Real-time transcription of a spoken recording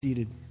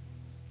Seated.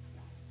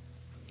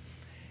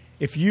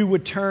 If you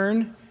would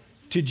turn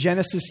to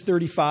Genesis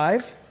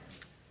 35.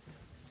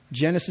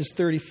 Genesis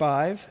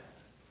 35.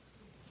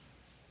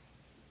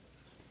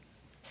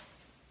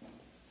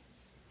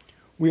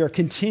 We are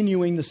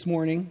continuing this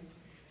morning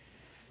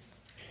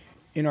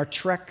in our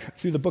trek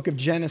through the book of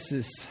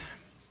Genesis.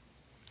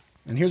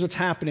 And here's what's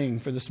happening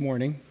for this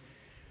morning.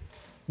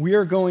 We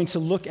are going to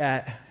look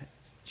at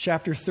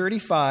chapter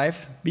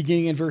 35,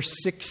 beginning in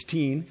verse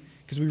 16,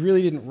 because we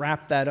really didn't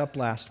wrap that up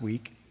last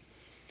week.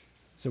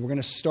 So we're going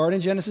to start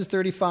in Genesis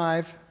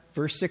 35,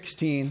 verse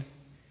 16,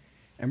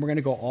 and we're going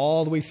to go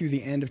all the way through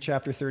the end of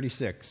chapter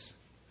 36.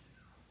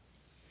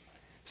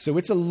 So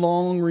it's a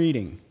long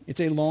reading. It's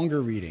a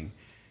longer reading.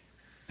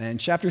 And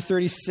chapter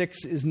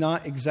 36 is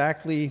not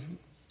exactly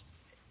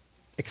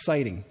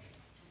exciting.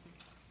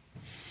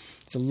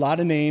 It's a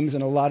lot of names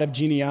and a lot of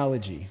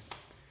genealogy.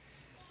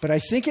 But I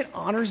think it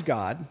honors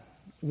God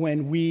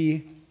when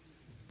we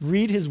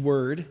read His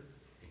Word,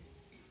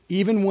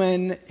 even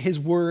when His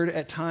Word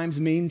at times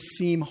may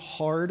seem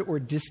hard or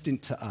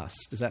distant to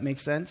us. Does that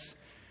make sense?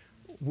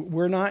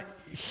 We're not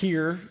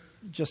here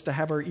just to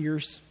have our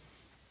ears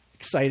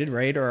excited,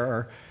 right?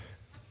 Or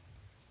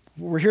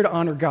we're here to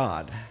honor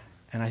God.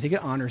 And I think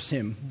it honors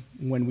Him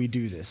when we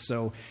do this.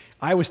 So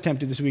I was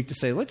tempted this week to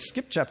say, let's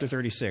skip chapter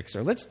 36,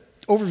 or let's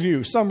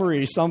overview,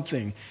 summary,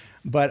 something.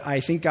 But I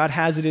think God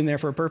has it in there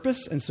for a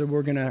purpose, and so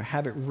we're going to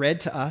have it read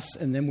to us,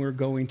 and then we're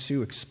going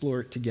to explore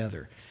it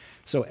together.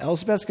 So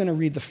Elspeth's going to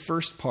read the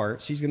first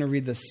part. She's going to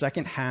read the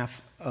second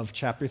half of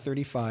chapter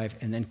 35,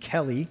 and then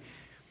Kelly,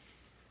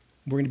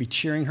 we're going to be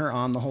cheering her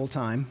on the whole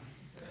time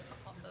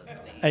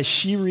as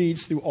she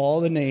reads through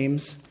all the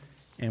names.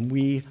 And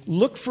we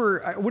look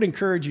for, I would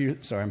encourage you,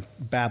 sorry, I'm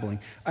babbling.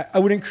 I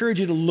would encourage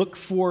you to look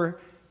for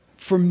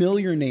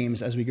familiar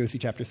names as we go through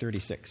chapter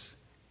 36.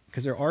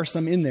 Because there are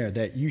some in there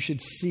that you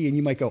should see and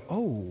you might go,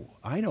 oh,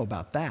 I know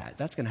about that.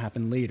 That's going to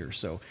happen later.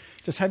 So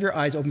just have your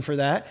eyes open for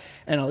that.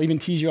 And I'll even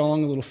tease you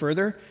along a little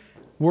further.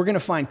 We're going to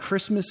find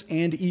Christmas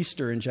and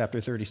Easter in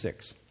chapter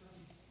 36.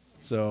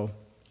 So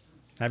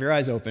have your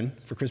eyes open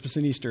for Christmas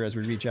and Easter as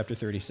we read chapter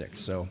 36.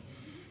 So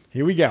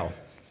here we go.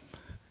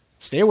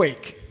 Stay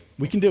awake.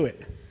 We can do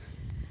it.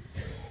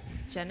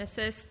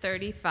 Genesis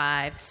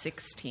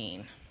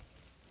 35:16.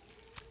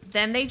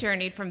 Then they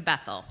journeyed from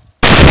Bethel.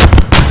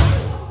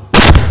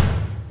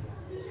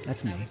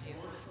 That's me.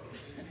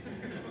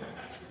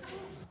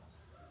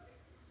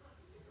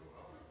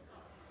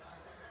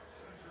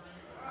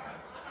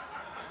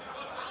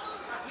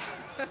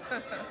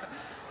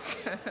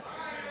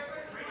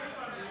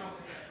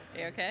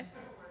 You okay?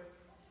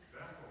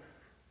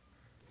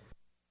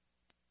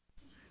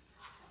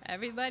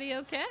 Everybody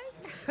okay?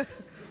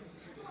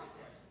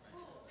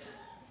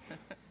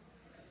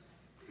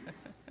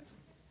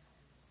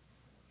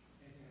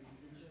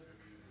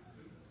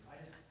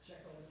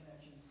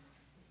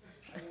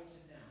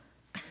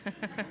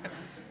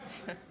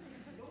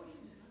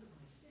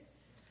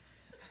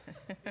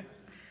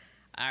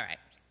 All right.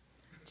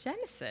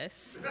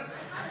 Genesis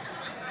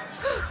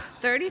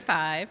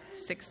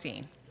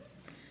 35:16.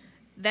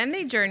 Then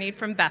they journeyed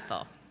from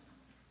Bethel.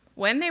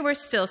 When they were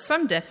still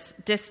some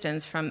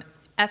distance from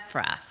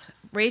Ephrath,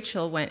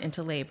 Rachel went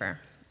into labor,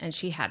 and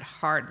she had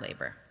hard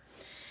labor.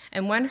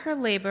 And when her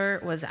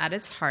labor was at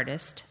its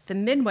hardest, the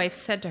midwife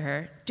said to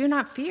her, "Do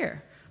not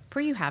fear,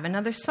 for you have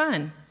another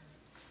son."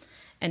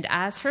 And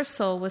as her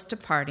soul was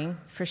departing,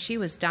 for she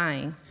was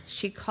dying,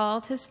 she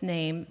called his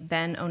name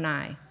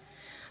Ben-Oni.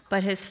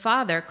 But his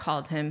father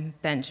called him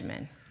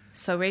Benjamin.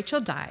 So Rachel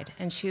died,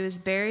 and she was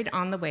buried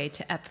on the way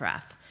to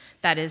Ephrath,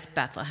 that is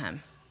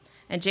Bethlehem.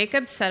 And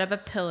Jacob set up a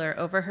pillar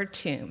over her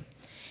tomb.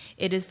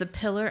 It is the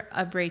pillar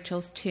of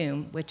Rachel's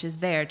tomb, which is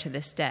there to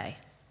this day.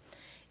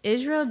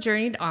 Israel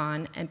journeyed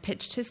on and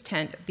pitched his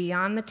tent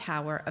beyond the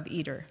tower of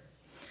Eder.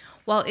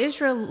 While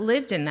Israel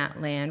lived in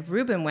that land,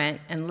 Reuben went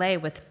and lay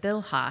with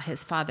Bilhah,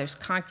 his father's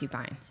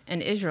concubine,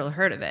 and Israel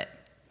heard of it.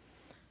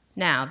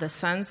 Now the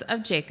sons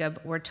of Jacob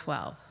were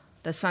 12.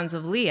 The sons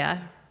of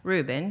Leah,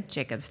 Reuben,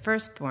 Jacob's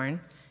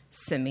firstborn,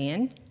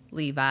 Simeon,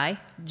 Levi,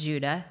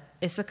 Judah,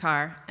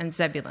 Issachar, and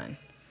Zebulun.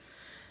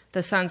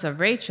 The sons of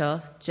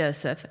Rachel,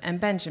 Joseph, and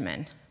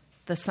Benjamin.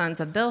 The sons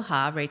of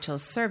Bilhah,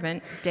 Rachel's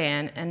servant,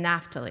 Dan and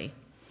Naphtali.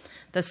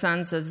 The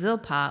sons of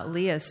Zilpah,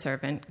 Leah's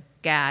servant,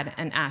 Gad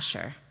and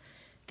Asher.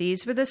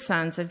 These were the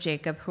sons of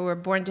Jacob who were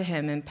born to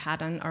him in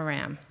Paddan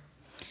Aram.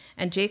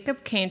 And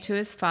Jacob came to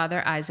his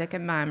father Isaac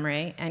at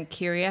Mamre and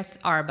Kiriath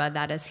Arba,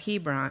 that is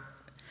Hebron,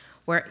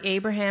 where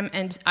Abraham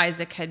and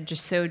Isaac had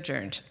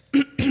sojourned.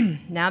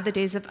 Now the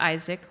days of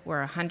Isaac were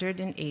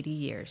 180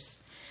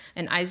 years.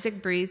 And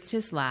Isaac breathed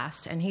his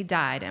last, and he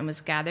died and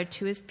was gathered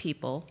to his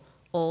people,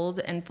 old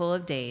and full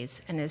of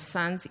days, and his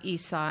sons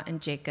Esau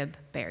and Jacob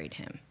buried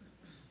him.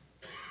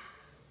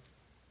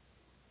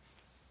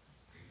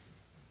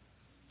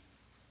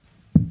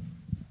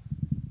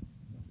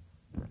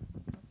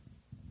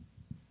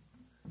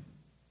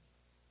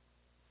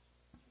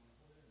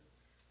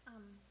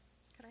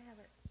 Could I have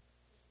it?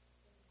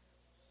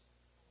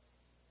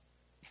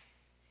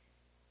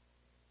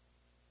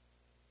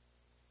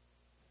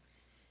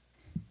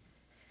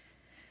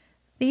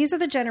 These are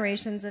the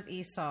generations of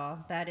Esau,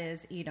 that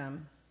is,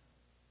 Edom.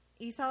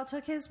 Esau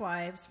took his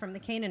wives from the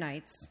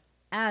Canaanites,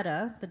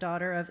 Adah, the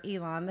daughter of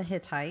Elon the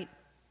Hittite,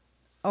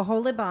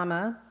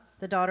 Oholibamah,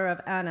 the daughter of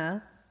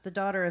Anah, the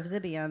daughter of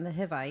Zibeon the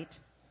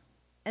Hivite,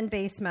 and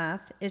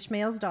Basemath,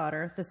 Ishmael's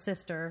daughter, the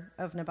sister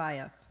of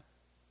Nebaioth.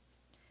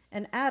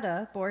 And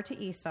Adah bore to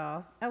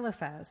Esau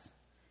Eliphaz.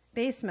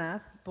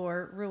 Basemath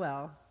bore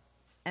Ruel,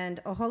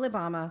 and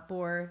Oholibamah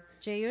bore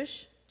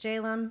Jeush,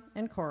 Jalam,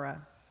 and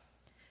Korah.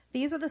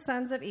 These are the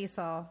sons of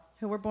Esau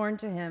who were born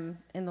to him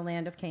in the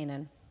land of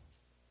Canaan.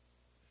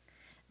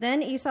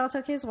 Then Esau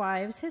took his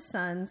wives, his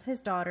sons,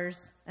 his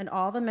daughters, and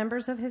all the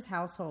members of his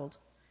household,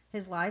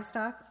 his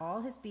livestock,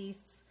 all his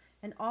beasts,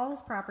 and all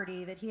his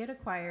property that he had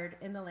acquired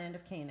in the land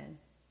of Canaan.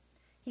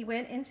 He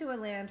went into a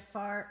land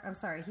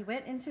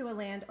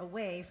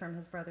away from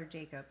his brother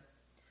Jacob,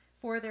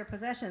 for their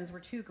possessions were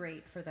too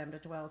great for them to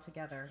dwell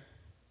together.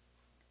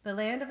 The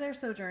land of their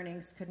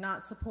sojournings could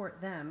not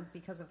support them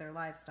because of their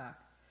livestock.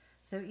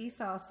 So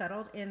Esau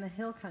settled in the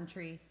hill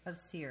country of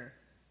Seir.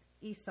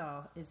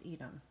 Esau is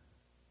Edom.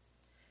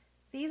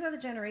 These are the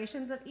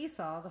generations of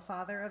Esau, the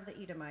father of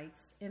the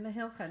Edomites, in the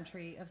hill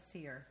country of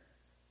Seir.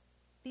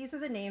 These are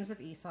the names of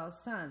Esau's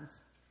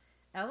sons: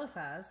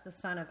 Eliphaz, the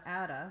son of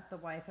Adah, the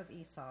wife of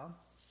Esau;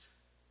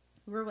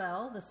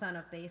 Ruel, the son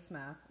of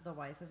Basemath, the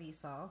wife of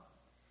Esau.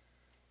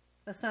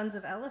 The sons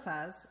of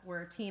Eliphaz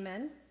were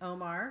Teman,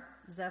 Omar,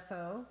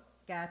 Zepho,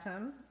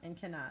 Gatam, and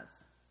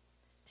Kenaz.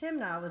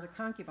 Timnah was a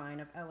concubine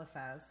of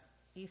Eliphaz,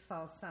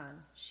 Esau's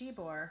son. She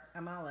bore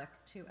Amalek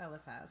to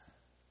Eliphaz.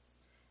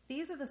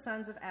 These are the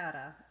sons of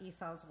Adah,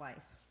 Esau's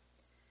wife.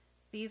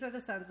 These are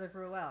the sons of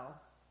Ruel: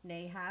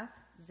 Nahath,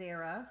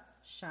 Zerah,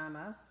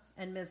 Shammah,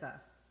 and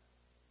Mizah.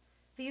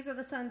 These are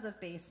the sons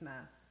of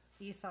Basemath,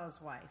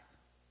 Esau's wife.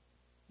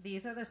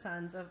 These are the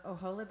sons of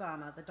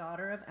Oholibamah, the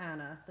daughter of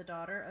Anah, the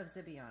daughter of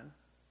Zibeon,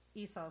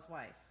 Esau's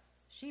wife.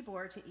 She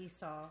bore to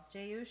Esau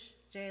Jeush,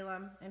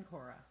 Jalam, and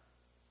Korah.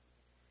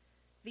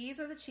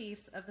 These are the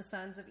chiefs of the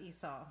sons of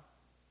Esau,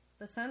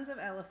 the sons of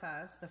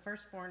Eliphaz, the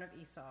firstborn of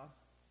Esau.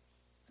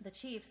 The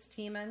chiefs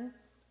Teman,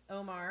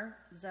 Omar,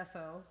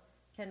 Zepho,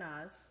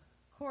 Kenaz,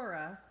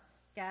 Korah,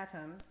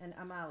 Gatam, and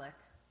Amalek.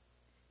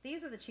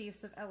 These are the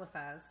chiefs of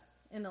Eliphaz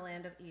in the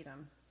land of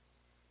Edom.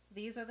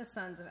 These are the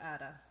sons of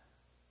Adah.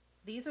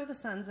 These are the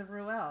sons of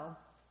Ruel,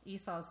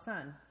 Esau's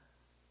son.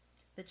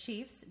 The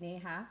chiefs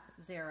Nahath,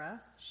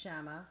 Zerah,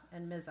 Shammah,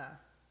 and Mizah.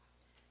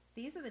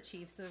 These are the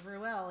chiefs of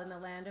Ruel in the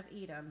land of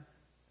Edom.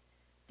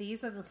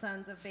 These are the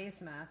sons of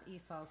Basemath,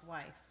 Esau's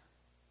wife.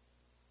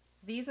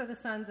 These are the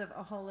sons of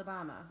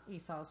Oholibamah,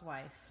 Esau's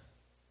wife.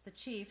 The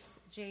chiefs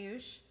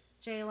Jeush,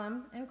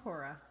 Jalam, and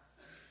Korah.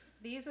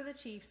 These are the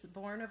chiefs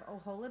born of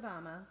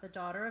Oholibamah, the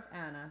daughter of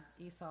Anah,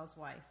 Esau's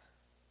wife.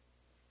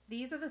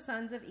 These are the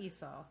sons of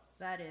Esau,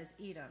 that is,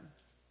 Edom,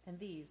 and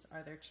these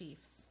are their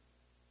chiefs.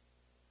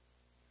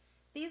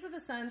 These are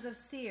the sons of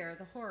Seir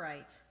the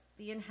Horite,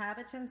 the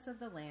inhabitants of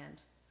the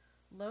land: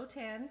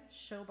 Lotan,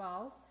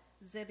 Shobal,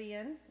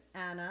 Zibeon,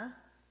 Anah,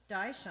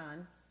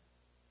 Dishon,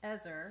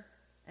 Ezer,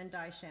 and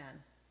Dishan.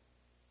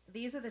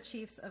 These are the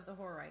chiefs of the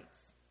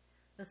Horites,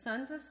 the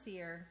sons of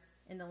Seir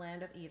in the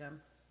land of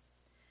Edom.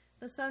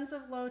 The sons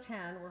of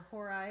Lotan were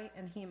Hori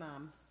and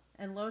Hemam,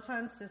 and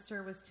Lotan's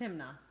sister was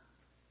Timnah.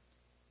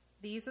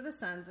 These are the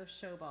sons of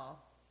Shobal: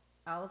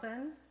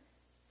 Alvan,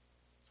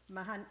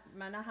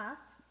 Manahath,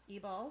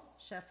 Ebal,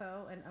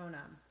 Shepho, and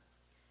Onam.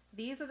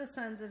 These are the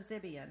sons of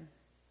Zibeon: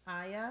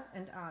 Aiah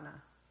and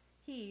Anah.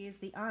 He is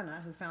the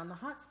Anah who found the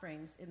hot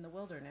springs in the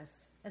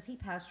wilderness as he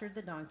pastured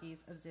the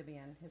donkeys of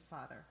Zibeon, his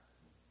father.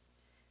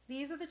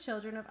 These are the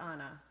children of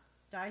Anah: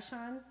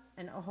 Dishon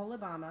and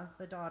Oholibamah,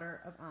 the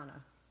daughter of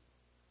Anah.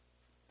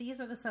 These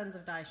are the sons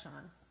of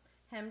Dishon: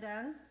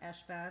 Hemdan,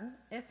 Eshban,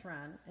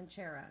 Ithran, and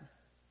Cheran.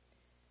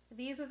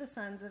 These are the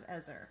sons of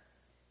Ezer: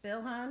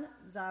 Bilhan,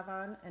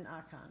 Zavan, and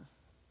Akan.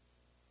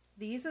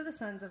 These are the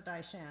sons of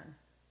Dishan: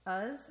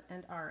 Uz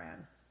and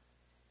Aran.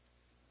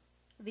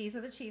 These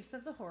are the chiefs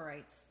of the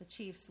Horites, the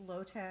chiefs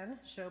Lotan,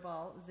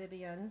 Shobal,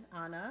 Zibeon,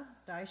 Anah,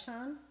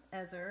 Dishon,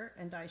 Ezer,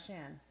 and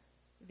Dishan.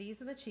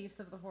 These are the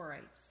chiefs of the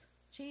Horites,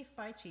 chief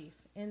by chief,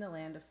 in the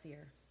land of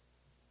Seir.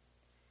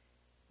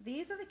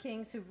 These are the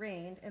kings who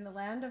reigned in the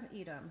land of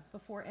Edom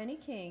before any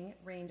king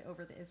reigned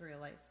over the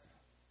Israelites.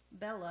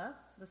 Bela,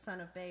 the son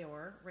of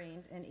Beor,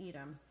 reigned in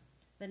Edom,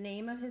 the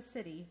name of his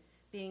city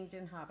being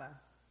Dinhabah.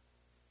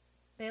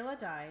 Bela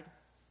died,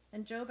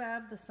 and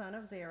Jobab, the son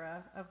of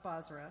Zerah of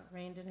Bozrah,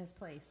 reigned in his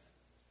place.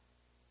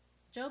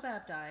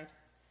 Jobab died,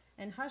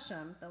 and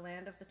Husham, the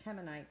land of the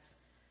Temanites,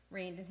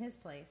 reigned in his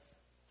place.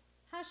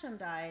 Husham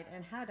died,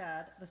 and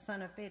Hadad, the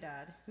son of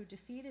Bedad, who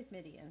defeated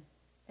Midian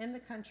in the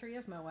country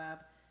of Moab,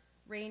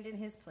 reigned in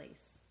his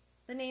place,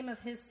 the name of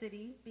his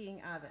city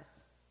being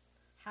Avith.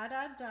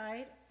 Hadad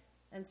died,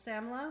 and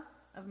Samlah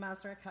of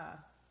Masrekah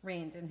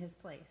reigned in his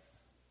place.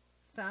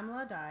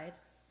 Samlah died,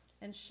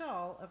 and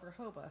Shaul of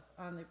Rehoboth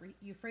on the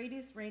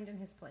Euphrates reigned in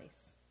his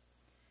place.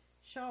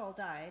 Shaul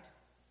died,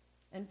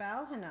 and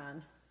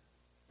Baal-Hanan,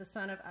 the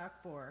son of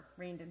Achbor,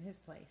 reigned in his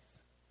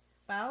place.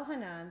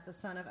 Baal-Hanan, the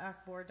son of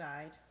Achbor,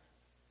 died,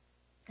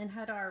 and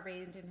Hadar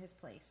reigned in his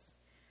place.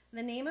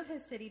 The name of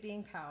his city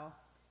being Pau.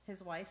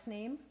 His wife's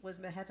name was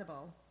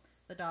Mehetabel,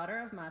 the daughter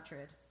of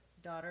Matred,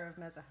 daughter of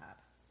Mezahab.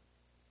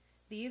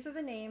 These are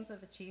the names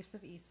of the chiefs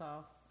of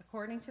Esau,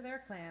 according to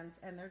their clans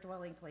and their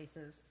dwelling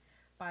places,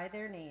 by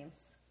their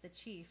names. The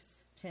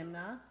chiefs,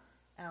 Timnah,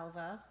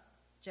 Alva,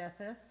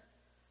 Jetheth,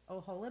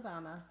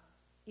 Oholibamah,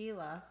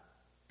 Elah,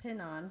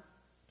 Pinon,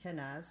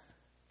 Kenaz,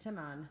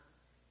 Teman,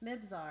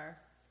 Mibzar,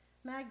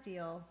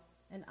 Magdiel,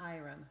 and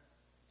Iram.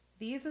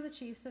 These are the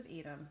chiefs of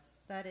Edom,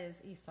 that is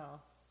Esau,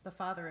 the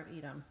father of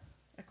Edom,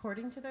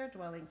 according to their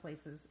dwelling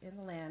places in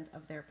the land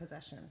of their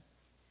possession.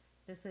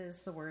 This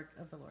is the word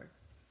of the Lord.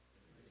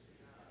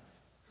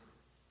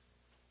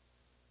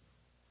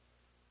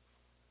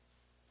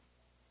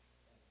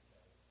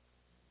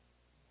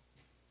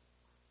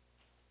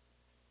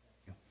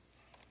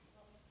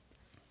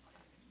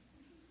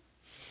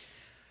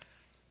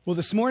 Well,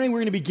 this morning we're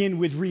going to begin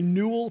with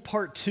renewal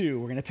part 2.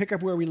 We're going to pick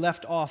up where we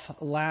left off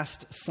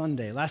last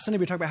Sunday. Last Sunday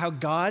we talked about how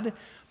God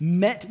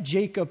met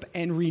Jacob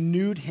and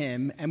renewed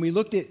him, and we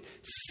looked at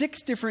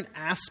 6 different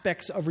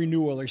aspects of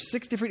renewal, or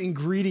 6 different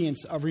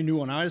ingredients of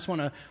renewal. And I just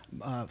want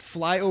to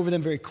fly over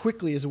them very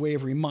quickly as a way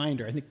of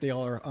reminder. I think they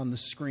all are on the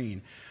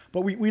screen.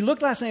 But we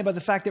looked last night about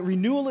the fact that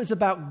renewal is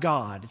about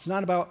God. It's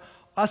not about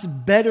us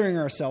bettering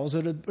ourselves,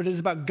 but it is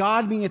about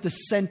God being at the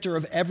center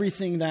of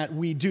everything that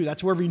we do.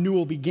 That's where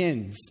renewal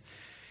begins.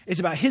 It's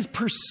about his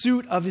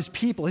pursuit of his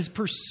people, his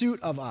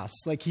pursuit of us,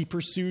 like he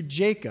pursued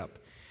Jacob.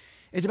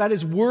 It's about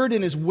his word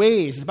and his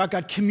ways. It's about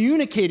God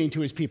communicating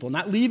to his people,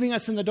 not leaving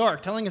us in the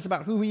dark, telling us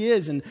about who he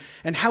is and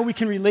how we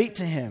can relate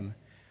to him.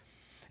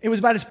 It was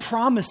about his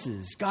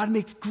promises. God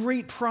makes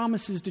great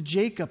promises to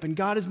Jacob, and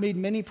God has made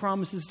many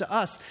promises to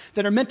us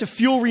that are meant to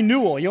fuel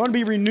renewal. You want to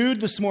be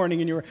renewed this morning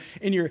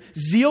in your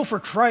zeal for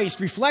Christ.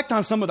 Reflect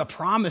on some of the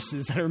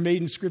promises that are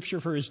made in Scripture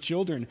for his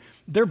children.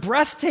 They're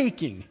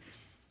breathtaking.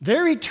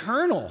 They're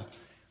eternal.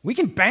 We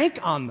can bank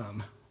on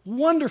them.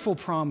 Wonderful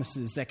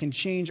promises that can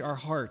change our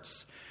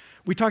hearts.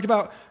 We talked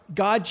about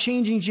God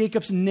changing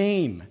Jacob's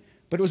name,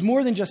 but it was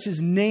more than just his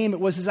name.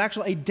 It was his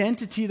actual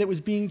identity that was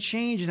being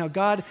changed, and how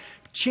God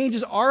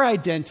changes our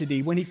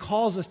identity when he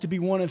calls us to be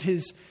one of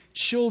his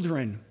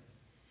children.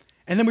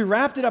 And then we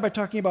wrapped it up by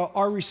talking about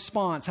our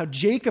response, how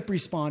Jacob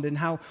responded, and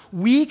how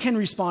we can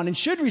respond and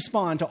should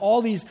respond to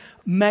all these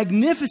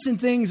magnificent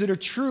things that are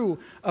true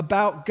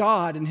about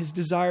God and his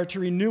desire to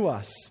renew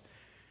us.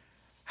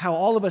 How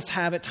all of us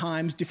have at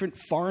times different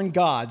foreign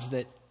gods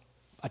that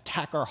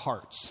attack our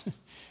hearts,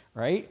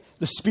 right?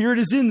 The Spirit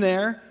is in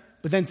there,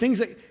 but then things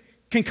that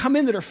can come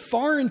in that are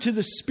foreign to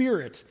the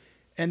Spirit,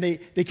 and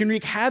they can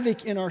wreak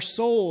havoc in our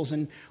souls.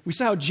 And we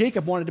saw how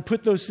Jacob wanted to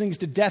put those things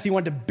to death. He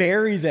wanted to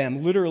bury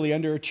them literally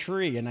under a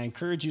tree. And I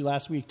encouraged you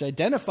last week to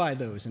identify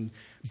those and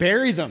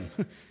bury them,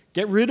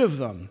 get rid of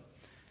them.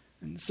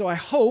 And so I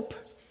hope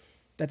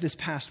that this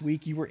past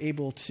week you were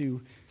able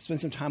to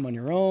spend some time on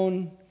your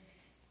own,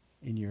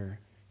 in your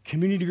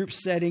community group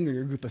setting or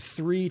your group of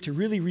 3, to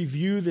really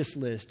review this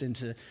list and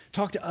to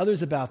talk to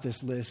others about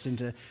this list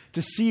and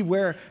to see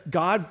where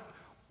God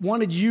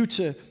wanted you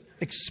to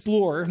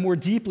explore more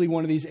deeply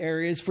one of these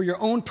areas for your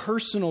own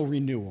personal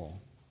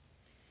renewal.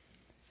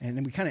 And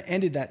then we kind of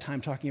ended that time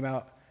talking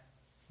about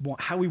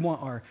how we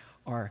want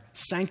our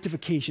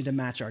sanctification to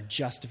match our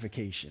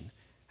justification,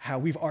 how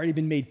we've already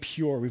been made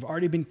pure, we've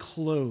already been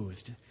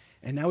clothed,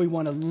 and now we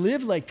want to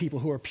live like people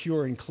who are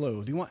pure and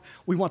clothed.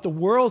 We want the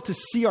world to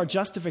see our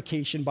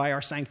justification by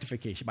our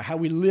sanctification, by how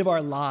we live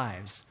our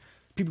lives.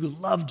 People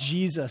who love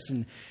Jesus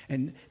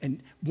and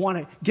want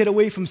to get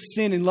away from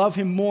sin and love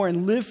him more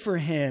and live for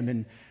him.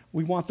 And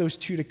we want those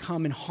two to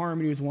come in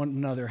harmony with one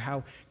another,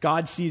 how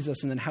God sees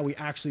us and then how we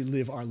actually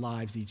live our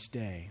lives each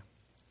day.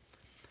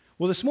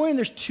 Well, this morning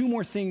there's 2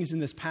 more things in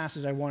this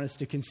passage I want us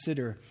to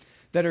consider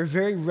that are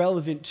very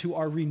relevant to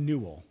our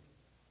renewal.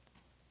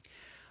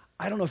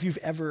 I don't know if you've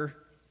ever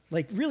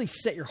really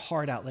set your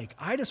heart out,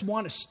 I just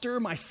want to stir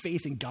my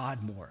faith in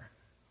God more.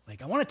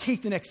 I want to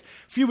take the next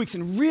few weeks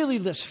and really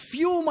just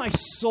fuel my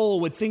soul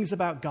with things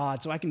about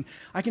God so I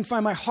can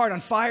find my heart on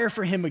fire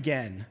for him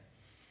again.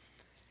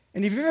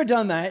 And if you've ever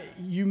done that,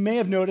 you may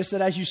have noticed that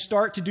as you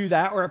start to do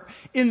that, or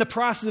in the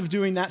process of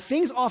doing that,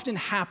 things often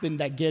happen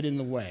that get in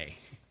the way.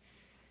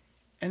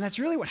 And that's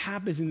really what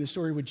happens in the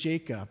story with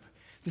Jacob.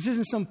 This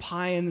isn't some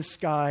pie in the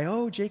sky.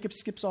 Oh, Jacob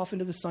skips off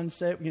into the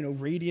sunset,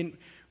 radiant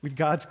with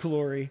God's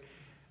glory.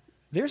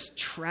 There's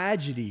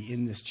tragedy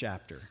in this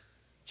chapter.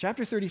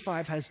 Chapter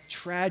 35 has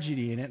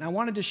tragedy in it. And I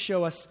wanted to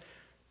show us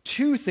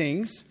 2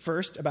 things,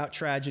 first, about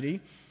tragedy.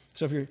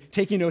 So if you're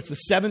taking notes, the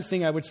 7th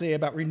thing I would say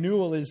about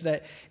renewal is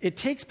that it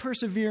takes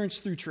perseverance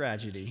through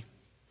tragedy.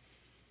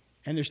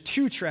 And there's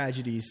 2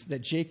 tragedies that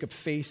Jacob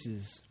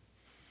faces.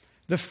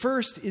 The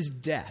first is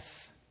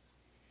death.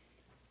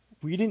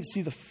 We didn't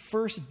see the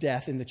first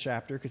death in the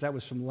chapter because that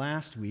was from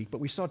last week,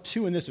 but we saw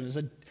 2 in this one.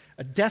 There's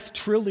a death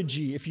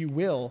trilogy, if you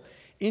will,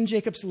 in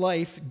Jacob's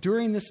life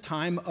during this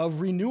time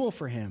of renewal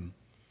for him.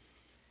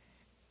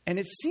 And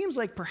it seems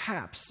like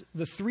perhaps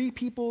the 3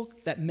 people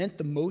that meant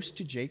the most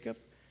to Jacob,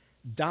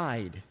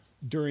 died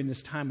during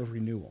this time of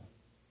renewal.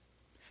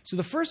 So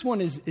the first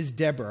one is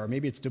Deborah, or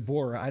maybe it's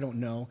Deborah, I don't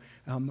know.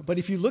 But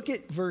if you look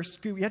at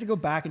we have to go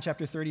back in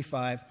chapter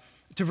 35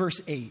 to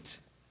verse 8.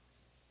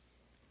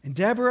 And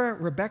Deborah,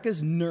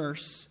 Rebekah's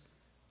nurse,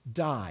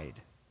 died.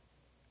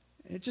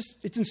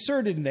 It's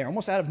inserted in there,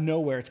 almost out of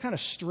nowhere. It's kind of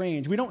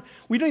strange. We don't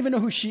even know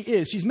who she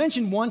is. She's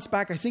mentioned once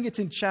back, I think it's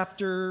in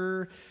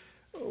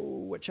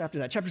what chapter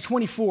is that? Chapter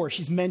 24,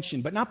 she's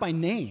mentioned, but not by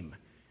name.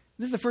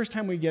 This is the first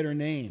time we get her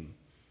name.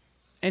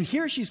 And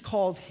here she's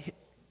called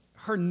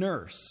her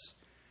nurse,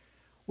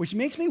 which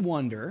makes me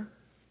wonder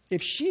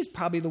if she's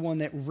probably the one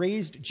that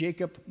raised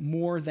Jacob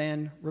more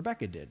than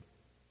Rebekah did.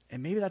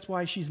 And maybe that's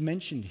why she's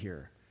mentioned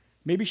here.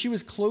 Maybe she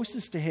was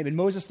closest to him, and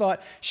Moses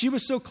thought she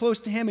was so close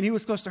to him and he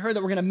was close to her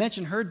that we're going to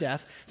mention her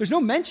death. There's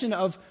no mention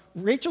of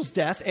Rachel's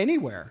death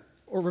anywhere,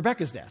 or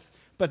Rebekah's death.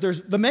 But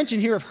there's the mention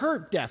here of her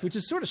death, which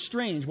is sort of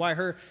strange why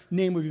her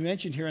name would be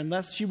mentioned here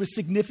unless she was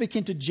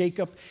significant to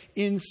Jacob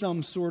in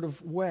some sort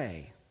of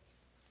way.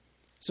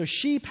 So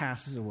she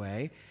passes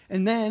away.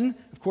 And then,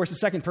 of course, the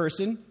second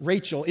person,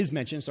 Rachel, is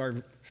mentioned.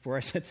 Sorry, before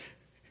I said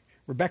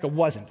Rebekah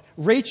wasn't.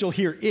 Rachel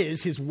here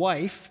is his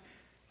wife.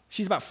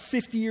 She's about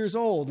 50 years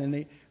old,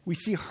 and we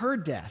see her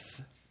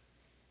death.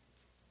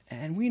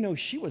 And we know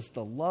she was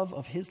the love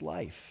of his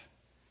life.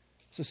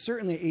 So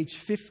certainly at age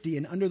 50,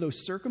 and under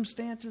those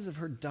circumstances of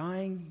her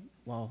dying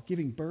while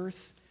giving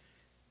birth,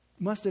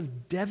 must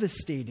have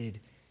devastated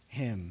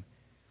him.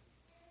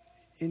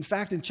 In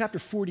fact, in chapter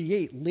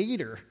 48,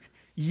 later,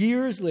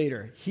 years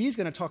later, he's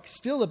going to talk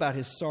still about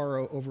his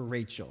sorrow over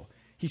Rachel.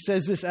 He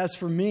says this, "As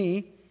for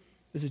me,"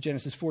 this is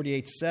Genesis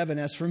 48:7,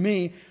 "as for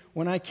me,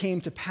 when I came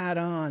to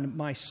Paddan,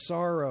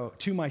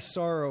 to my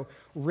sorrow,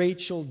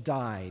 Rachel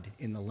died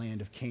in the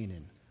land of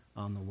Canaan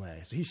on the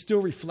way." So he's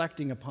still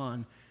reflecting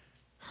upon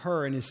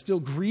her and is still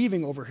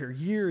grieving over her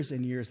years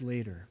and years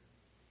later.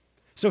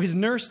 So his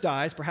nurse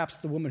dies, perhaps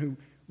the woman who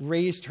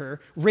raised her.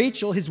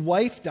 Rachel, his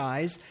wife,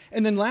 dies.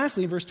 And then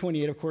lastly, in verse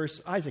 28, of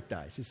course, Isaac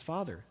dies. His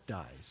father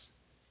dies.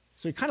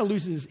 So he kind of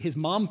loses his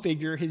mom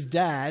figure, his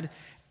dad,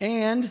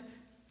 and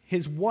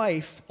his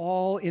wife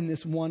all in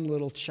this one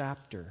little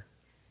chapter.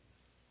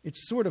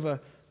 It's sort of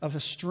a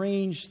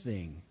strange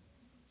thing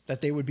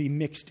that they would be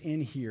mixed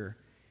in here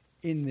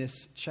in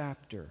this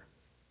chapter.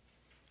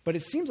 But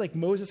it seems like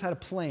Moses had a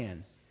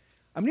plan.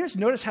 I mean, just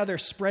notice how they're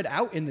spread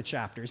out in the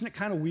chapter. Isn't it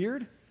kind of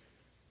weird?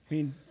 I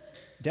mean,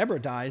 Deborah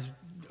dies.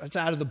 It's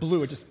out of the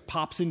blue. It just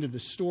pops into the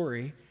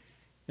story.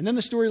 And then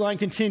the storyline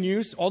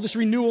continues. All this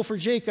renewal for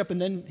Jacob, and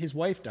then his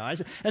wife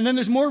dies. And then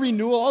there's more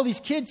renewal. All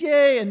these kids,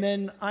 yay! And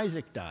then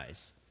Isaac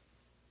dies.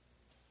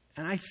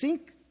 And I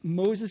think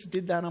Moses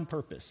did that on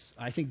purpose.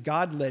 I think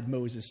God led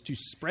Moses to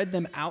spread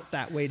them out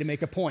that way to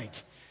make a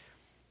point.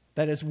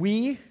 That as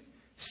we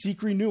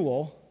seek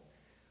renewal,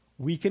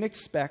 we can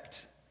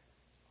expect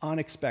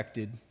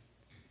unexpected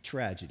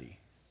tragedy.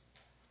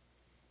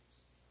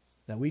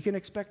 That we can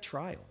expect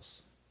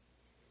trials.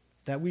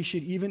 That we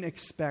should even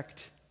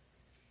expect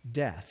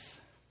death.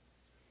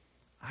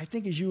 I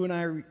think as you and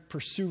I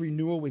pursue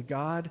renewal with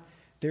God,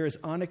 there is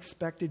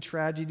unexpected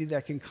tragedy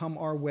that can come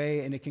our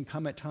way, and it can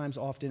come at times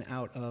often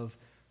out of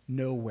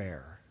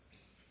nowhere.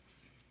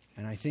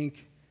 And I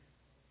think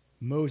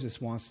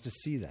Moses wants to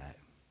see that.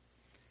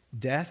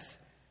 Death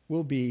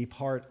will be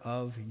part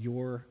of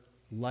your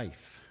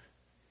life.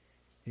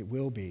 It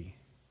will be.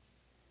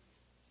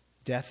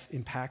 Death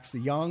impacts the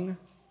young,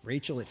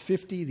 Rachel at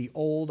 50, the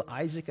old,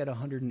 Isaac at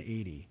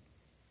 180.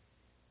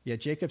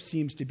 Yet Jacob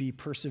seems to be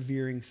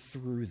persevering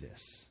through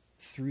this,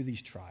 through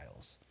these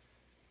trials.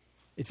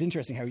 It's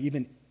interesting how he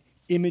even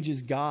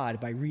images God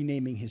by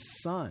renaming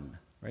his son,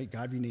 right?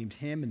 God renamed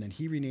him, and then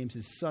he renames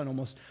his son,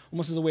 almost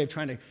as a way of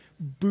trying to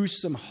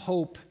boost some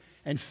hope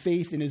and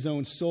faith in his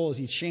own soul as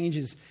he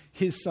changes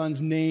his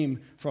son's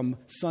name from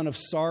son of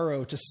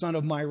sorrow to son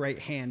of my right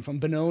hand, from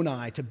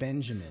Benoni to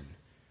Benjamin.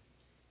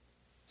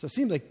 So it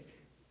seems like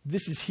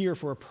this is here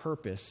for a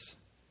purpose,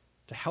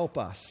 to help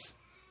us,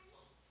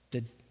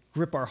 to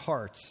grip our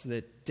hearts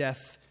that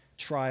death,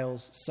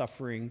 trials,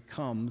 suffering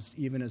comes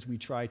even as we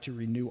try to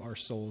renew our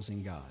souls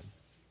in God.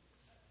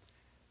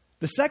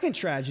 The second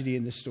tragedy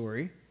in this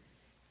story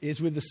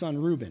is with the son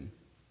Reuben.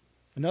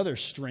 Another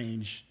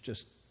strange,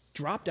 just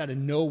dropped out of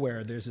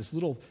nowhere. There's this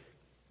little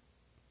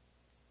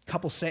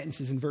couple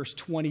sentences in verse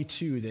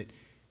 22 that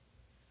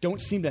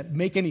don't seem to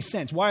make any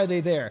sense. Why are they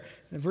there?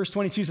 And verse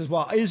 22 says,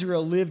 "While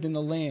Israel lived in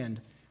the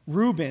land,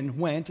 Reuben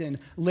went and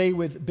lay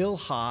with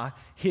Bilhah,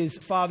 his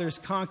father's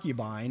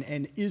concubine,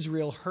 and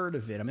Israel heard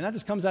of it." I mean, that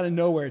just comes out of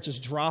nowhere. It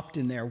just dropped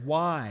in there.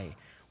 Why?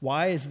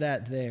 Why is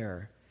that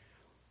there?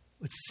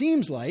 It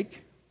seems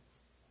like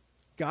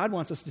God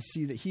wants us to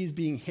see that he's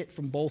being hit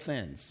from both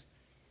ends.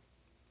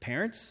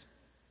 Parents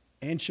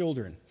and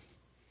children.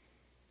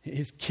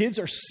 His kids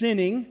are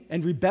sinning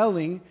and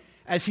rebelling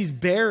as he's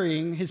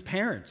burying his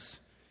parents.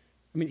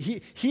 I mean,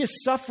 he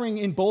is suffering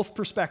in both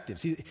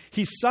perspectives.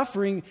 He's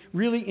suffering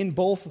really in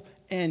both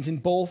ends, in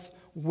both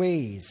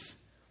ways.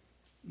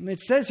 And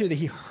it says here that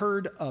he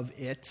heard of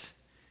it.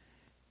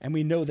 And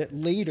we know that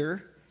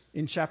later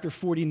in chapter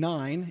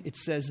 49, it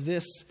says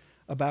this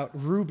about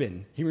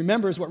Reuben. He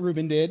remembers what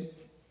Reuben did.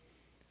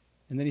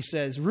 And then he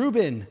says,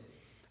 Reuben,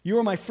 you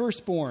are my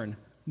firstborn,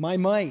 my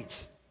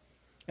might,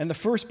 and the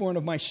firstborn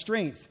of my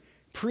strength,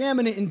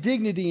 preeminent in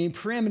dignity and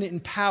preeminent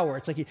in power.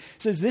 It's like he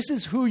says, this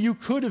is who you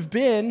could have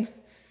been.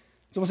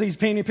 It's almost like he's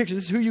painting a picture.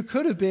 This is who you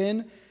could have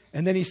been.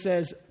 And then he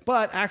says,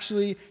 but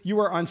actually, you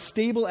are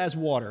unstable as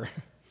water.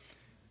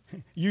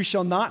 You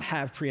shall not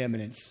have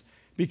preeminence,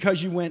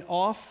 because you went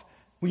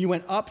when you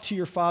went up to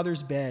your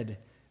father's bed,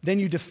 then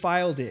you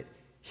defiled it.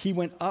 He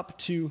went up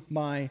to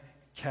my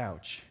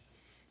couch.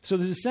 So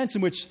there's a sense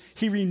in which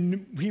he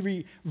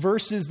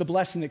reverses the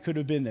blessing that could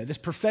have been there. This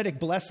prophetic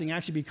blessing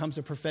actually becomes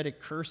a prophetic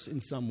curse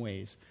in some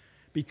ways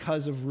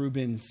because of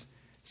Reuben's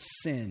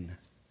sin.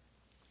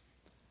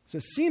 So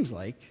it seems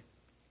like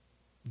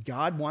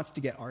God wants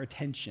to get our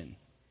attention.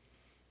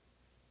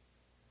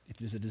 If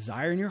there's a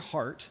desire in your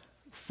heart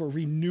for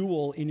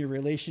renewal in your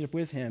relationship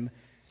with him,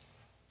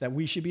 that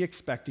we should be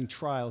expecting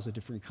trials of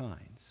different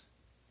kinds.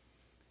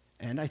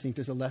 And I think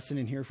there's a lesson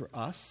in here for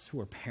us who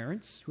are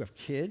parents, who have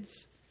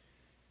kids.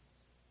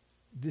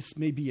 This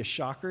may be a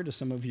shocker to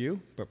some of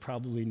you, but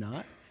probably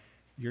not.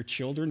 Your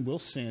children will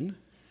sin,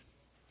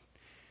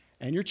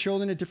 and your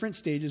children at different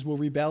stages will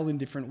rebel in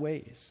different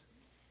ways.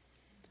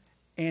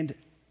 And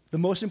the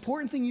most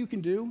important thing you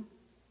can do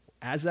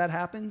as that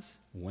happens,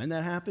 when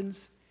that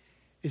happens,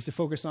 is to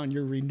focus on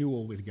your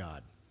renewal with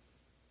God.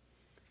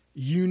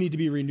 You need to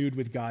be renewed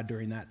with God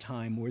during that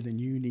time more than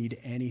you need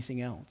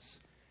anything else.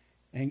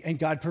 And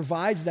God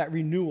provides that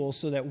renewal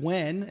so that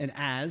when and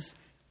as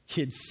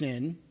kids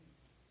sin,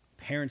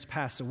 parents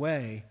pass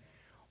away,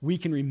 we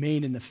can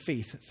remain in the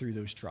faith through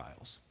those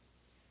trials.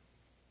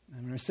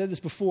 And I've said this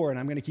before, and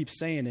I'm going to keep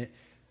saying it,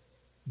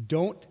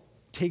 don't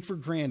take for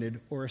granted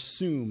or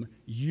assume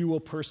you will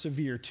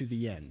persevere to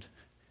the end.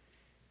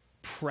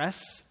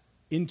 Press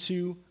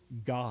into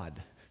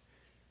God.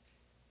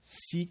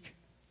 Seek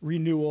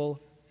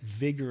renewal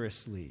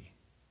vigorously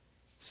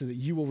so that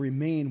you will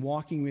remain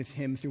walking with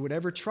him through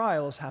whatever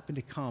trials happen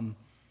to come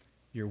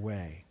your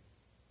way.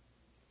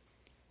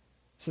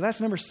 So that's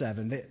number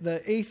 7.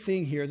 The 8th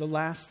thing here, the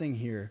last thing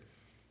here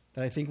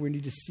that I think we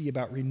need to see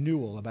about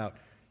renewal, about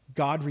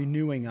God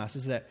renewing us,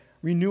 is that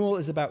renewal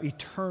is about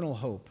eternal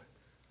hope.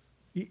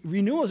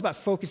 Renewal is about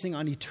focusing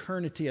on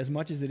eternity as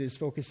much as it is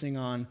focusing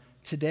on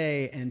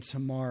today and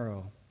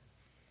tomorrow.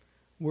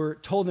 We're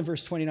told in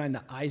verse 29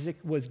 that Isaac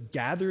was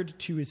gathered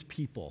to his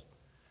people.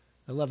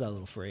 I love that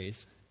little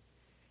phrase.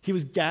 He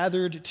was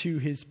gathered to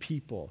his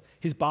people.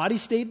 His body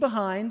stayed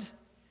behind,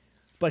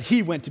 but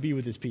he went to be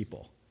with his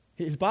people.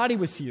 His body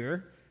was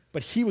here,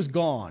 but he was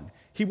gone.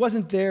 He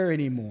wasn't there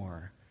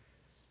anymore.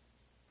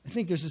 I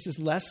think there's just this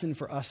lesson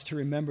for us to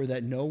remember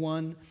that no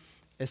one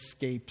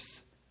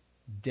escapes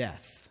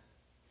death.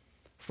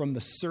 From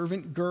the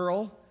servant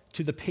girl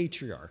to the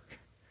patriarch,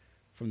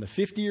 from the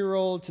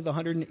 50-year-old to the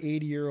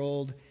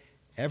 180-year-old,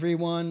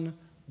 everyone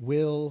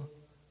will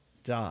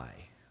die.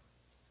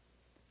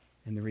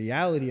 And the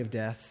reality of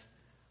death,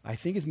 I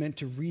think, is meant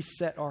to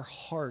reset our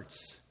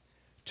hearts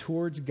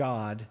towards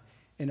God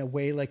in a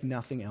way like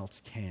nothing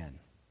else can.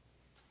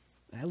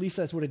 At least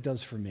that's what it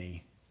does for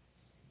me.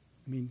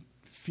 I mean,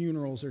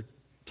 funerals are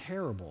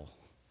terrible.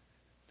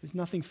 There's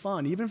nothing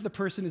fun. Even if the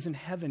person is in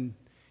heaven,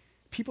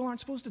 people aren't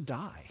supposed to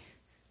die.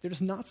 They're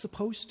just not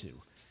supposed to.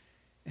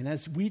 And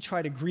as we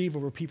try to grieve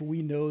over people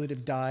we know that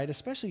have died,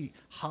 especially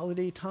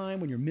holiday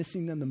time when you're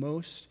missing them the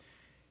most,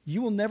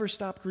 you will never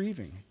stop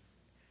grieving.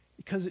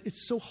 Because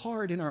it's so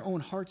hard in our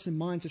own hearts and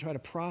minds to try to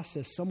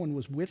process someone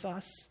was with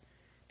us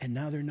and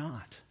now they're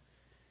not.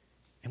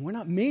 And we're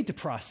not made to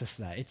process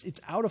that. It's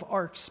out of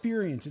our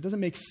experience. It doesn't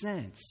make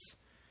sense.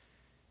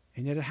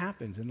 And yet it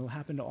happens, and it'll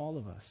happen to all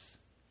of us.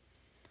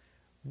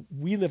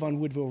 We live on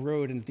Woodville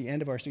Road, and at the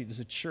end of our street there's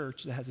a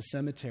church that has a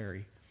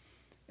cemetery.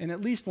 And at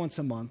least once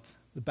a month,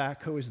 the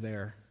backhoe is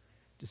there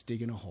just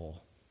digging a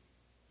hole.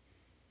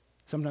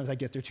 Sometimes I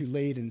get there too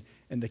late, and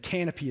the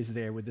canopy is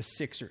there with the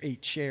 6 or 8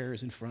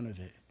 chairs in front of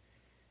it.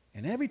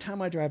 And every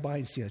time I drive by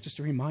and see that, just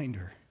a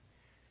reminder,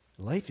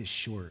 life is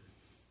short,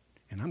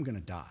 and I'm going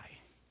to die.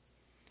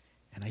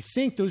 And I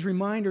think those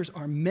reminders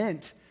are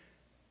meant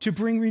to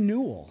bring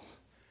renewal.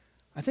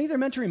 I think they're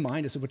meant to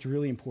remind us of what's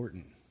really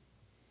important.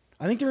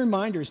 I think they're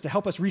reminders to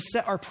help us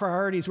reset our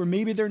priorities where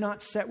maybe they're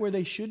not set where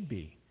they should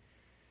be.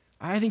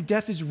 I think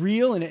death is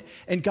real,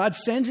 and God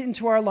sends it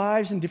into our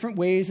lives in different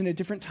ways and at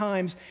different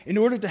times in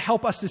order to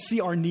help us to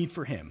see our need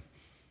for him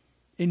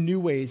in new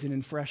ways and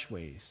in fresh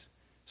ways,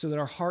 so that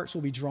our hearts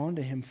will be drawn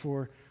to him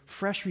for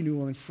fresh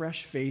renewal and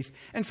fresh faith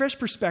and fresh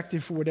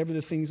perspective for whatever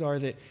the things are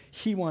that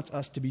he wants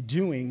us to be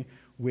doing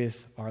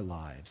with our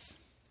lives.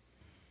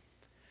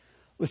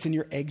 Listen,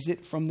 your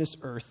exit from this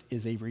earth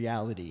is a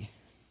reality.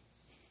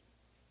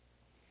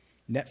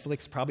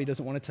 Netflix probably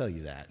doesn't want to tell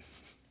you that,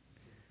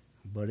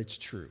 but it's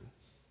true.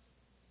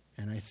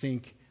 And I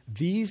think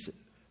these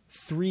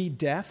 3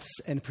 deaths,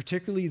 and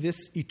particularly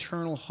this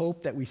eternal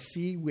hope that we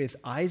see with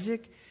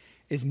Isaac,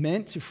 is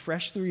meant to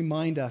freshly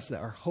remind us that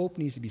our hope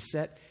needs to be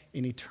set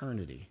in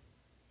eternity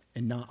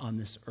and not on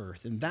this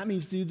earth. And that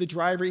means to be the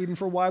driver even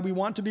for why we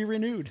want to be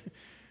renewed.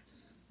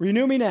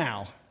 Renew me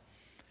now.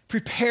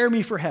 Prepare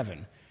me for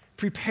heaven.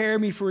 Prepare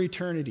me for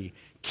eternity.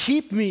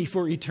 Keep me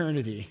for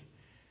eternity.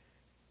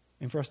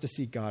 And for us to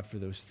seek God for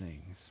those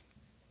things.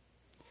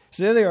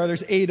 So there they are.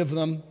 There's 8 of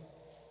them.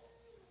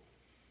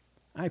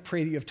 I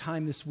pray that you have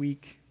time this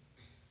week.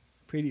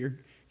 Pray that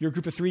your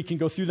group of 3 can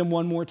go through them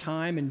one more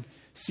time and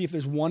see if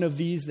there's one of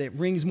these that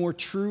rings more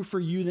true for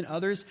you than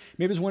others.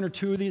 Maybe there's 1 or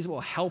 2 of these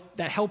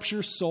that helps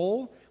your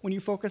soul when you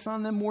focus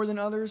on them more than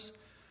others.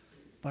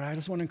 But I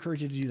just want to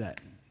encourage you to do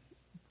that.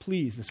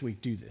 Please, this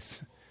week, do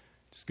this.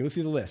 Just go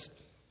through the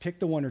list. Pick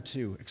the 1 or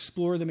 2.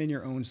 Explore them in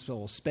your own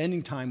soul.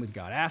 Spending time with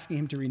God. Asking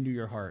him to renew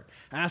your heart.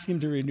 Asking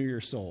him to renew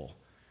your soul.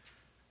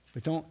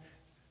 But don't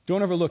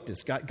overlook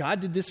this. God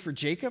did this for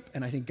Jacob,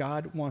 and I think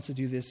God wants to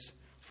do this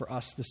for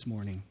us this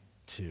morning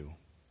too.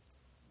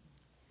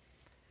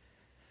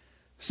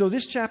 So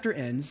this chapter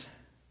ends.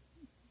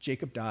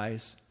 Jacob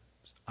dies.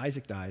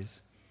 Isaac dies.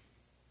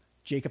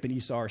 Jacob and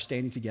Esau are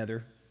standing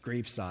together,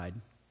 graveside.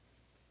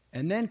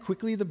 And then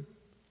quickly the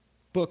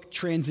book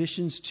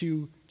transitions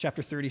to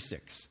chapter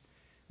 36,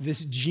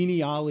 this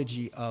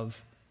genealogy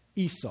of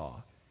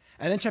Esau.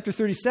 And then chapter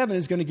 37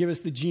 is going to give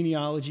us the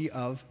genealogy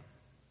of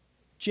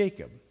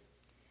Jacob.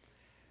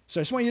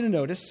 So I just want you to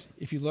notice,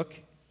 if you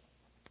look,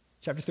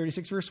 chapter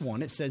 36, verse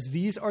 1, it says,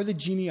 these are the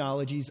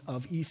genealogies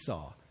of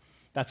Esau.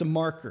 That's a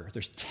marker.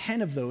 There's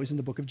 10 of those in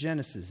the book of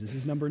Genesis. This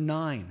is number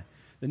 9.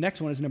 The next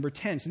one is number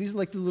 10. So these are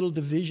like the little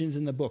divisions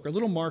in the book, or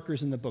little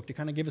markers in the book to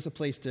kind of give us a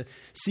place to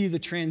see the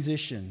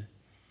transition.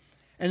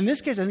 And in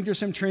this case, I think there's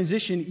some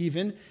transition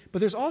even, but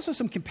there's also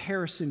some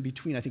comparison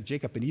between, I think,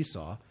 Jacob and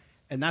Esau,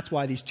 and that's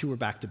why these 2 are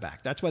back to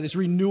back. That's why this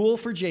renewal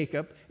for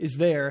Jacob is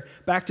there,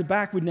 back to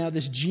back with now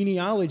this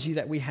genealogy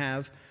that we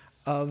have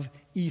of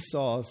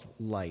Esau's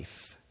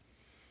life.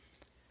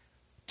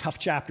 Tough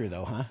chapter,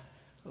 though, huh?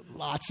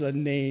 Lots of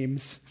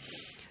names.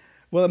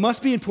 Well, it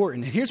must be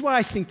important. And here's why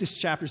I think this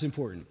chapter is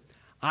important.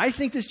 I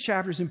think this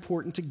chapter is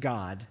important to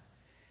God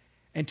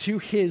and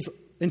to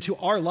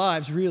our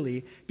lives,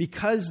 really,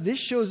 because this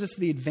shows us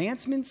the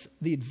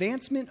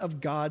advancement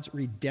of God's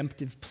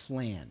redemptive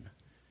plan.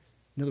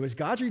 In other words,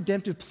 God's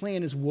redemptive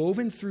plan is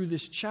woven through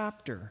this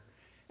chapter,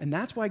 and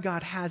that's why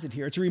God has it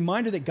here. It's a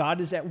reminder that God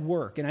is at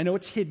work, and I know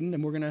it's hidden,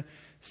 and we're going to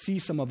see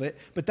some of it,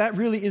 but that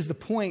really is the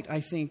point, I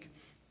think,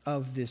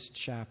 of this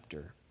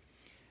chapter.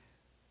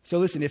 So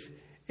listen,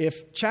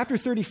 if chapter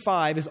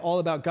 35 is all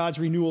about God's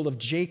renewal of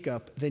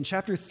Jacob, then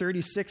chapter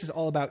 36 is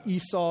all about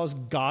Esau's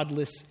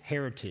godless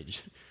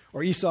heritage,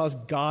 or Esau's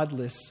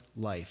godless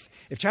life.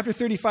 If chapter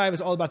 35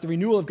 is all about the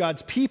renewal of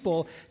God's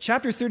people,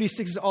 chapter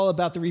 36 is all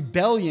about the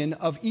rebellion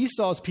of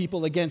Esau's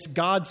people against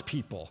God's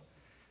people.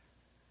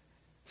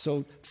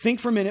 So think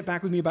for a minute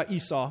back with me about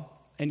Esau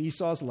and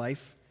Esau's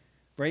life,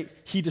 right?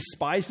 He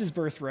despised his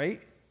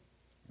birthright,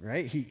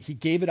 right? He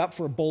gave it up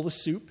for a bowl of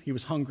soup. He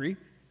was hungry.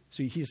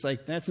 So he's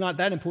like, that's not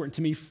that important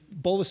to me.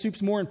 Bowl of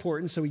soup's more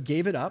important, so he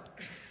gave it up.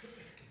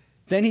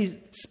 Then he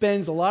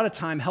spends a lot of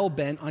time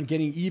hell-bent on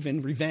getting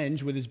even,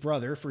 revenge, with his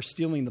brother for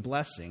stealing the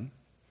blessing.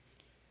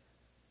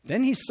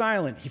 Then he's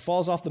silent. He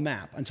falls off the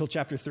map until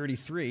chapter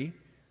 33,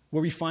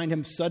 where we find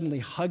him suddenly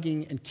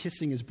hugging and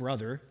kissing his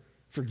brother,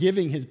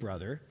 forgiving his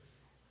brother,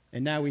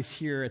 and now he's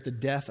here at the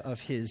death of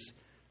his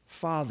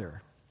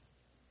father.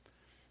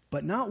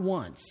 But not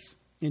once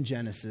in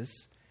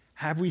Genesis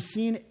have we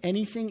seen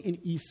anything in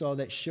Esau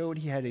that showed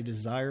he had a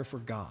desire for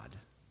God.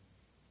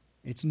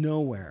 It's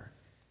nowhere.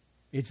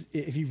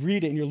 If you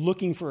read it and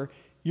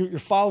you're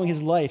following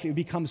his life, it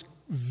becomes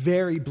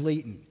very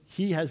blatant.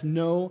 There's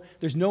no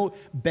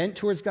bent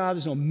towards God.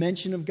 There's no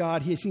mention of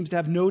God. He seems to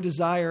have no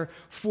desire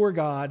for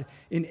God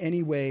in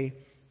any way,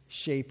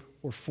 shape,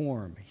 or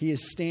form. He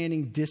is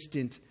standing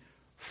distant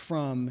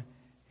from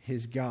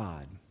his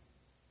God.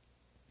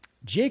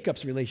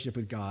 Jacob's relationship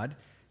with God,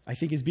 I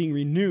think, is being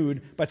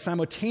renewed, but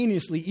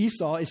simultaneously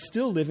Esau is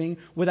still living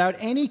without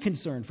any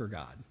concern for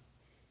God.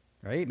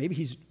 Right? Maybe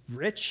he's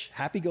rich,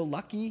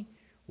 happy-go-lucky.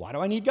 Why do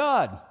I need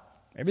God?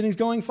 Everything's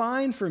going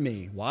fine for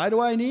me. Why do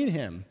I need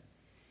him?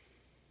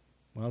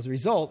 Well, as a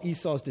result,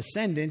 Esau's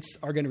descendants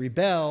are going to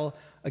rebel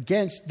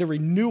against the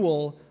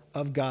renewal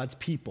of God's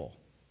people.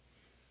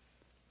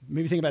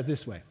 Maybe think about it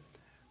this way.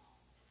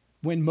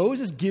 When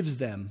Moses gives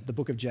them the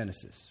book of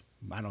Genesis,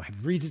 I don't know, he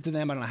reads it to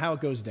them, I don't know how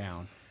it goes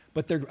down,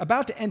 but they're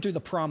about to enter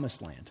the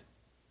promised land,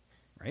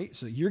 right?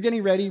 So you're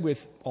getting ready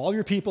with all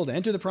your people to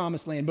enter the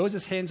promised land.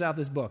 Moses hands out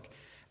this book.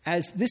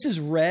 As this is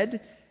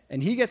read,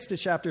 and he gets to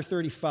chapter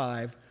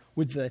 35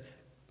 with the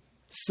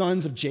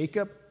sons of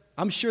Jacob,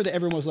 I'm sure that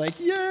everyone was like,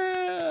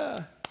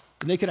 yeah!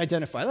 And they could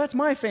identify, that's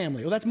my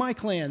family, or that's my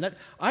clan. That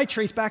I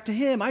trace back to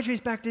him, I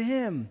trace back to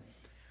him.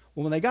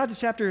 Well, when they got to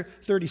chapter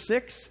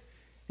 36,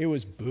 it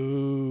was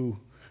boo.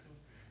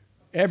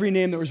 Every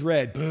name that was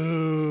read,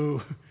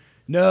 boo,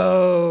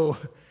 no.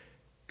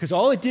 Because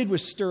all it did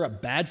was stir up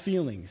bad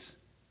feelings.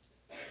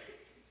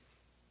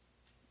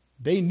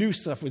 They knew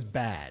stuff was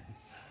bad.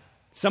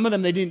 Some of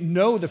them, they didn't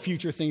know the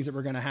future things that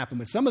were going to happen,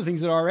 but some of the things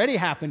that already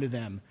happened to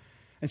them.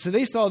 And so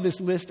they saw this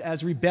list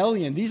as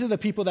rebellion. These are the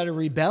people that are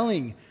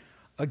rebelling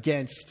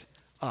against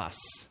us.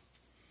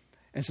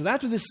 And so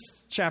that's what this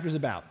chapter is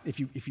about. If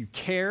you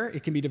care,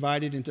 it can be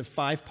divided into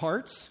 5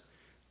 parts.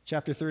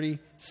 Chapter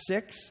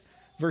 36,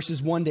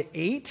 verses 1 to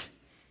 8,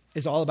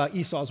 is all about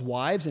Esau's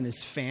wives and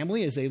his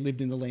family as they lived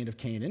in the land of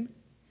Canaan.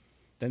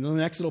 Then the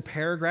next little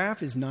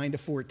paragraph is 9 to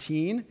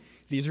 14.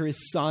 These are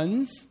his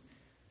sons.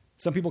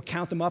 Some people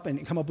count them up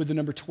and come up with the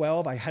number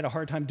 12. I had a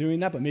hard time doing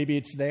that, but maybe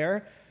it's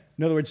there.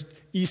 In other words,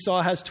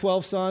 Esau has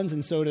 12 sons,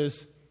 and so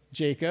does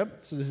Jacob.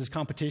 So this is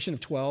competition of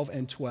 12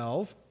 and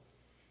 12.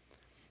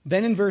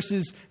 Then in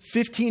verses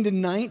 15 to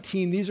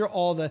 19, these are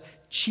all the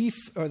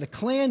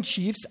clan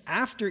chiefs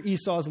after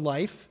Esau's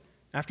life,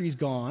 after he's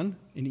gone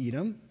in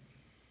Edom.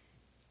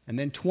 And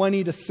then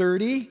 20 to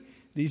 30,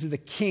 these are the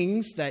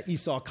kings that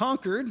Esau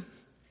conquered.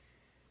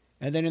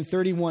 And then in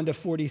 31 to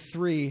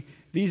 43,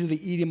 these are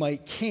the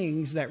Edomite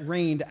kings that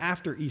reigned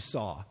after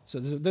Esau. So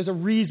there's a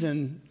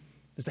reason,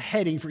 there's a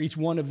heading for each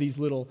one of these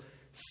little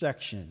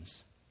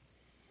sections.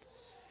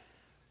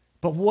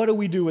 But what do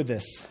we do with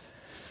this?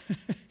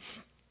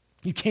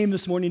 You came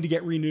this morning to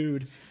get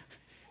renewed,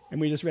 and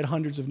we just read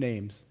hundreds of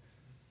names.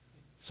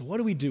 So what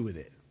do we do with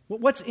it?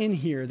 What's in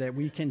here that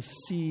we can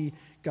see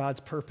God's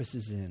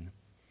purposes in?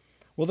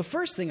 Well, the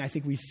first thing I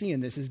think we see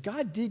in this is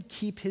God did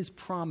keep his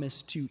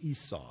promise to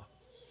Esau.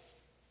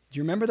 Do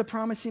you remember the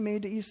promise he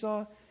made to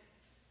Esau?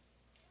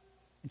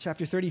 In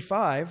chapter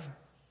 35,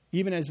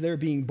 even as they're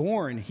being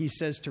born, he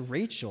says to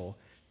Rachel,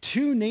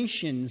 2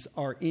 nations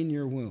are in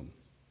your womb.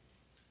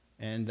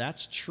 And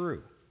that's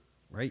true,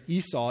 right?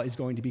 Esau is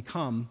going to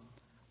become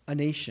a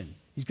nation.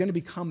 He's going to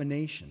become a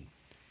nation.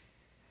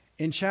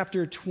 In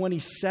chapter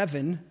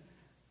 27,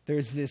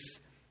 there's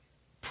this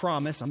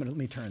promise. Let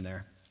me turn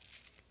there.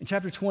 In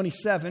chapter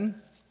 27,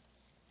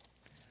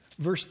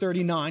 verse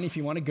 39, if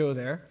you want to go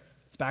there,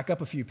 let's back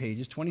up a few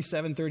pages.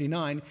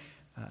 27:39,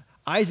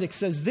 Isaac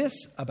says this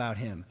about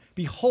him: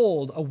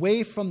 "Behold,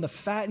 away from the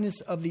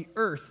fatness of the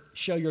earth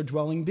shall your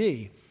dwelling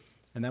be."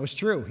 And that was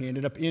true. He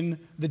ended up in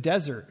the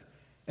desert,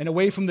 and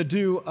away from the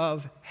dew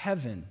of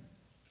heaven.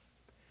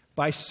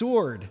 "By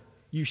sword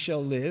you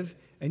shall live,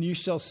 and you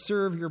shall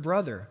serve your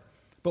brother.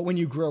 But when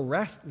you grow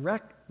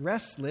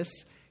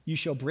restless, you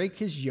shall break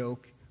his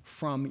yoke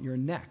from your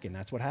neck." And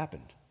that's what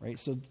happened, right?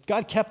 So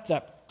God kept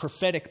that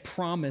prophetic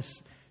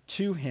promise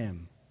to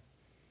him.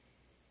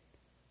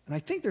 And I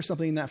think there's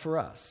something in that for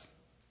us.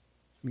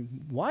 I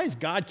mean, why is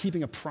God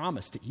keeping a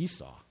promise to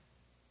Esau?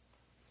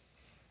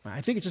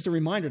 I think it's just a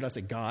reminder to us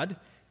that God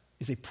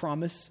is a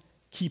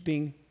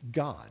promise-keeping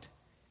God,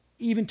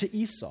 even to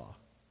Esau.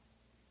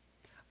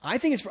 I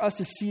think it's for us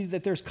to see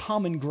that there's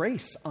common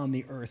grace on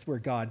the earth where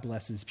God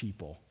blesses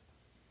people.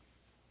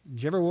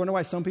 Did you ever wonder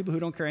why some people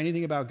who don't care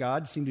anything about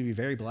God seem to be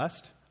very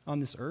blessed on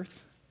this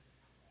earth?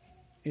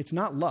 It's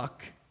not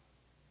luck.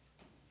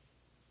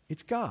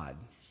 It's God.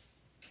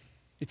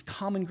 It's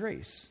common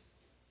grace.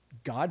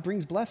 God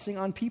brings blessing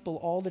on people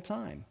all the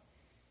time.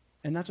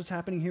 And that's what's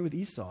happening here with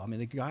Esau. I mean,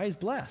 the guy is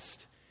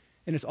blessed.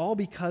 And it's all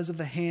because of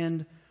the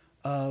hand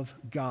of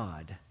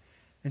God.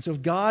 And so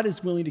if God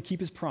is willing to keep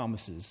his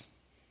promises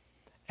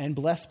and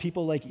bless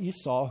people like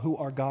Esau who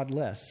are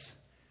godless,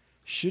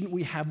 shouldn't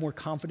we have more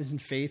confidence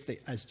and faith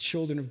that as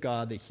children of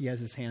God that he has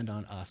his hand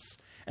on us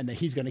and that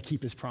he's going to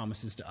keep his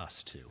promises to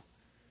us too?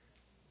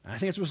 And I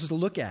think that's what we're supposed to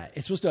look at.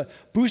 It's supposed to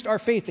boost our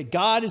faith that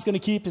God is going to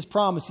keep his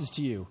promises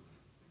to you.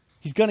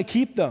 He's going to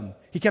keep them.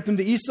 He kept them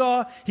to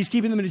Esau, he's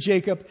keeping them to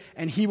Jacob,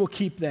 and he will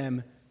keep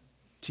them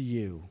to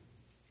you.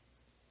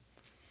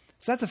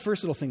 So that's the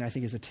first little thing I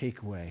think is a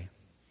takeaway.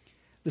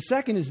 The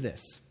second is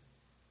this.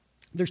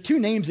 There's 2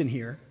 names in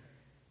here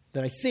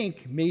that I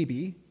think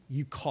maybe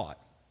you caught.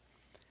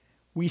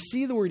 We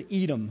see the word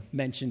Edom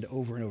mentioned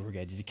over and over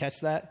again. Did you catch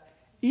that?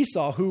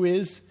 Esau, who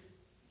is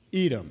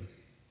Edom.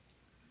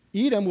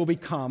 Edom will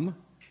become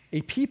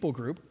a people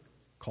group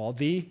called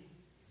the,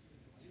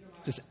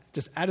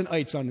 just add an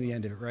ites on the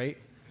end of it, right?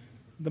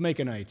 The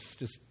Machanites.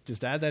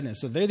 Just add that in.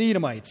 So they're the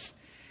Edomites.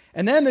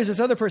 And then there's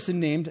this other person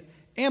named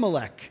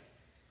Amalek,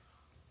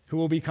 who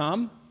will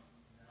become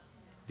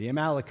the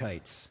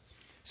Amalekites.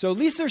 So at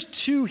least there's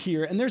 2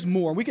 here, and there's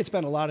more. We could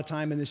spend a lot of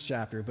time in this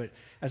chapter, but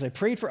as I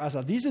prayed for us,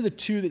 these are the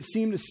 2 that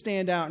seem to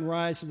stand out and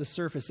rise to the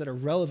surface that are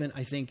relevant,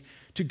 I think,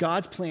 to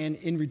God's plan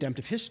in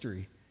redemptive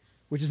history,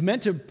 which is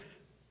meant to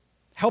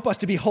help us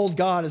to behold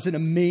God as an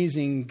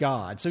amazing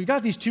God. So you've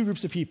got these 2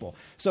 groups of people.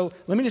 So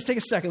let me just take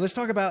a second. Let's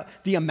talk about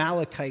the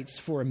Amalekites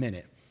for a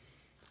minute.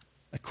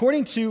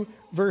 According to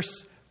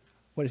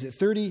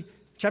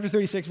chapter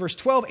 36, verse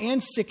 12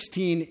 and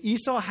 16,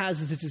 Esau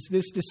has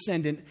this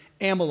descendant,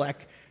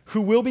 Amalek,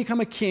 who will become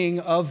a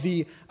king of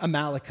the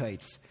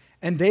Amalekites.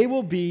 And they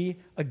will be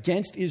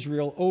against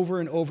Israel over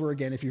and over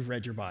again if you've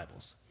read your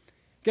Bibles.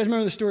 You guys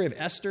remember the story of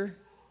Esther?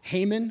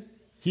 Haman?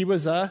 He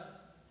was an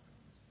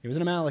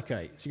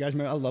Amalekite. So you guys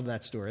remember? I love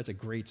that story. It's a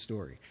great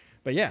story.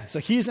 But yeah, so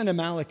he's an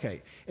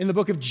Amalekite. In the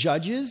book of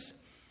Judges,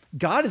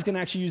 God is going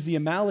to actually use the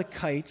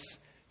Amalekites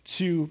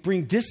to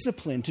bring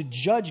discipline, to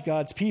judge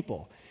God's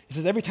people. He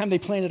says every time they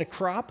planted a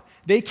crop,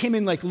 they came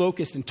in like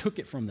locusts and took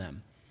it from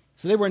them.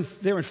 So they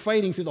were in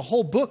fighting through the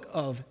whole book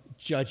of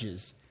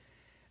Judges.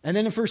 And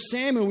then in 1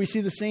 Samuel, we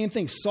see the same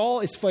thing.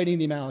 Saul is fighting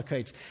the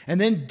Amalekites. And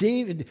then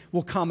David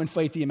will come and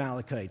fight the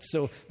Amalekites.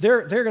 So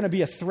they're going to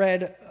be a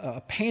thread,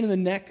 a pain in the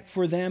neck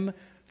for them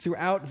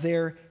throughout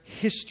their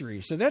history.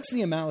 So that's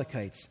the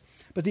Amalekites.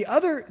 But the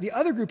other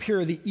group here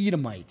are the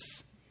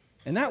Edomites.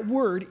 And that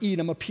word,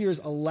 Edom, appears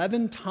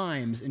 11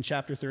 times in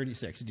chapter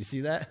 36. Did you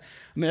see that?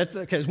 I mean,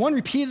 there's one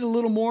repeated a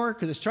little more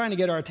because it's trying to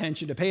get our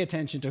attention, to pay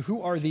attention to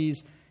who are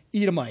these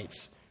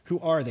Edomites. Who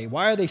are they?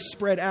 Why are they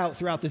spread out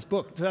throughout this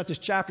book, throughout this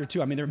chapter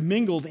too? I mean, they're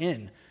mingled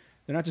in.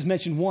 They're not just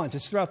mentioned once.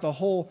 It's throughout the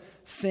whole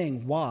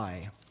thing.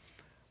 Why?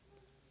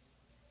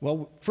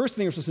 Well, first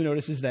thing we're supposed to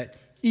notice is that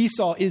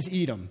Esau is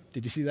Edom.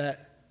 Did you see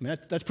that? I mean,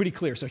 that's pretty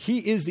clear. So he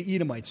is the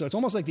Edomite. So it's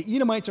almost like the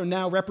Edomites are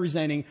now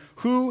representing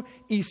who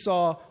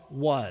Esau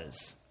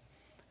was.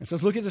 And so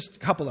let's look at just a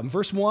couple of them.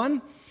 Verse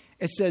 1,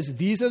 it says,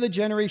 these are the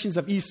generations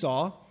of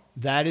Esau,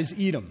 that is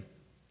Edom.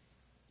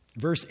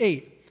 Verse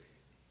 8,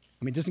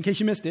 I mean, just in case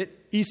you missed it,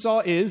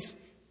 Esau is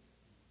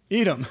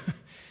Edom. In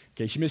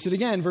case you missed it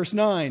again, verse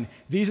 9,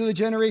 these are the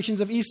generations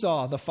of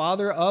Esau, the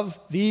father of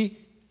the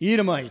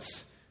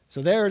Edomites.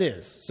 So there it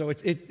is. So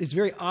it's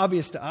very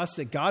obvious to us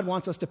that God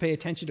wants us to pay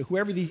attention to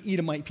whoever these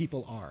Edomite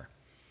people are.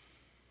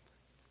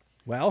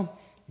 Well,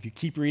 if you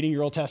keep reading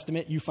your Old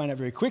Testament, you find out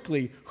very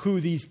quickly who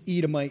these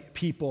Edomite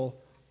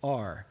people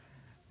are.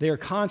 They are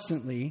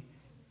constantly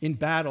in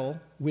battle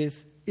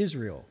with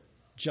Israel,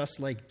 just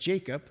like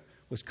Jacob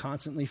was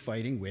constantly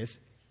fighting with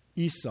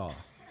Esau.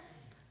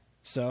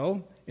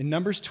 So, in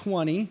Numbers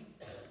 20,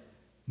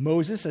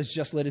 Moses has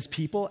just led his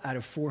people out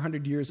of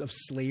 400 years of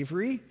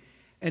slavery,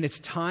 and it's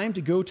time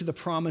to go to the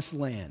promised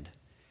land.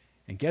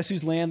 And guess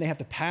whose land they have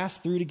to pass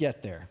through to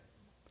get there?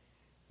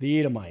 The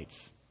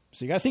Edomites.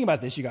 So you got to think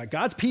about this. You got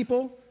God's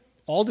people,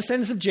 all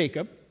descendants of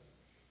Jacob,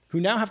 who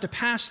now have to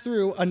pass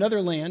through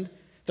another land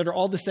that are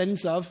all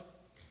descendants of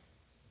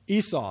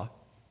Esau.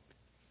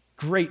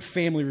 Great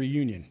family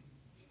reunion.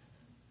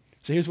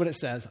 So here's what it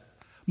says.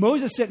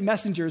 Moses sent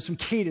messengers from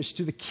Kadesh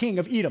to the king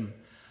of Edom.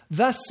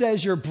 Thus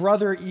says your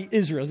brother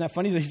Israel. Isn't that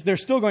funny? They're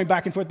still going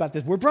back and forth about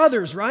this. We're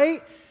brothers,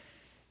 right?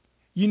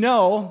 You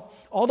know,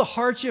 all the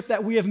hardship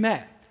that we have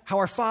met, how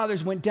our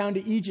fathers went down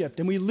to Egypt,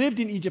 and we lived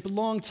in Egypt a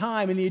long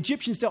time, and the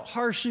Egyptians dealt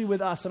harshly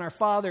with us and our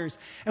fathers.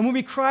 And when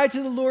we cried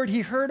to the Lord,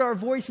 he heard our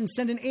voice and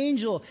sent an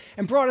angel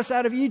and brought us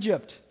out of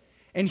Egypt.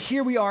 And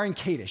here we are in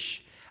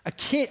Kadesh,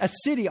 a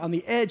city on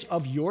the edge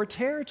of your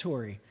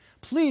territory.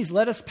 Please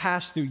let us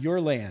pass through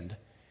your land.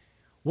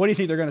 What do you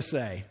think they're going to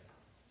say?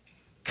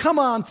 Come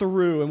on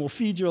through and we'll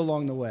feed you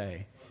along the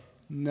way.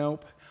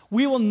 Nope.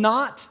 We will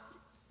not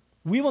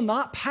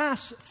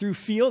pass through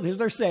field. Here's what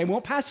they're saying. We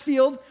won't pass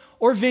field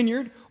or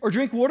vineyard or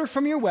drink water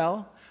from your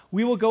well.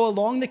 We will go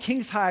along the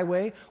king's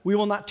highway. We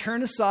will not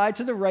turn aside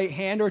to the right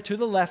hand or to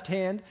the left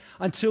hand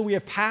until we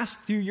have passed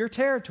through your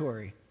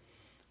territory.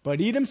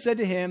 But Edom said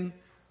to him,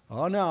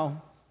 oh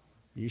no,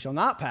 you shall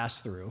not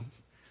pass through,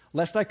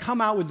 lest I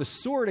come out with the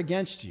sword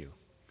against you.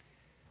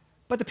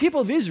 But the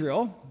people of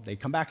Israel, they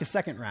come back a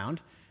second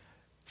round,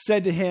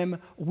 said to him,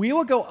 we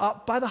will go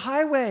up by the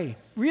highway.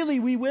 Really,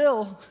 we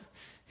will.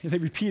 And they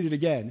repeat it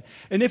again.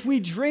 And if we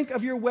drink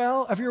of your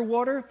well, of your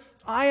water,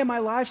 I and my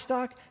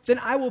livestock, then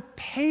I will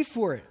pay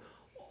for it.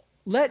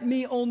 Let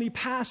me only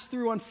pass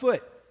through on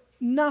foot,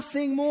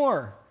 nothing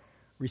more.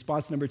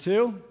 Response number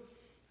 2,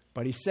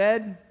 but he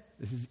said,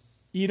 this is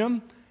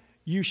Edom,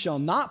 you shall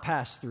not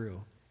pass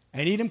through.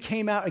 And Edom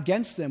came out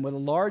against them with a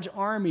large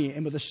army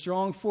and with a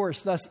strong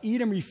force. Thus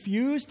Edom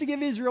refused to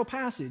give Israel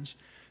passage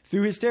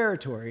through his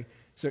territory,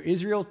 so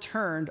Israel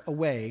turned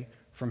away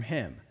from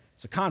him.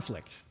 It's a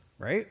conflict,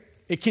 right?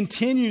 It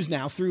continues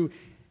now through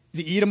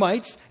the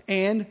Edomites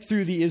and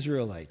through the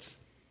Israelites.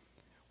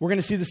 We're going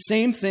to see the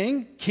same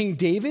thing. King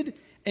David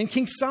and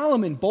King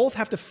Solomon both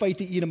have to fight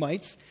the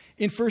Edomites.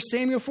 In 1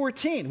 Samuel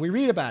 14, we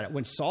read about it.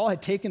 When Saul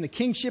had taken the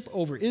kingship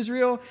over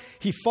Israel,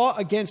 he fought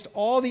against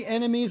all the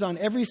enemies on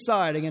every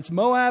side, against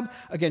Moab,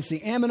 against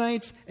the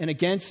Ammonites, and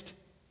against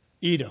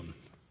Edom.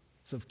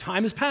 So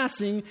time is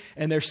passing,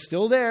 and they're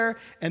still there,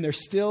 and they're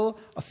still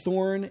a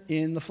thorn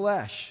in the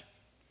flesh.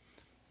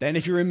 Then,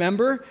 if you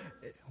remember,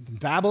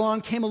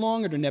 Babylon came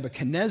along under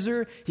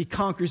Nebuchadnezzar. He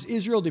conquers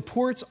Israel,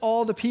 deports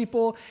all the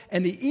people,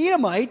 and the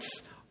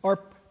Edomites are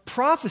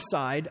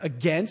prophesied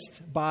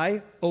against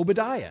by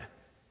Obadiah.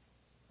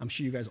 I'm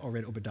sure you guys all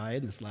read Obadiah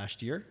this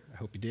last year. I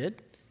hope you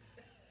did.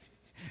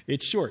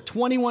 It's short,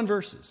 21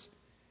 verses.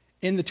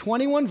 In the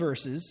 21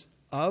 verses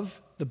of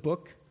the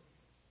book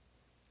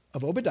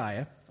of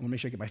Obadiah, I want to make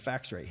sure I get my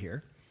facts right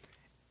here.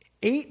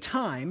 8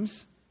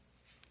 times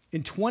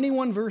in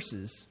 21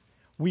 verses,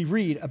 we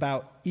read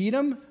about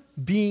Edom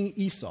being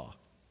Esau.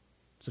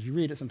 So if you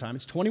read it sometime,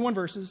 it's 21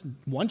 verses,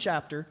 1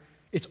 chapter.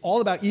 It's all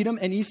about Edom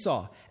and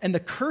Esau and the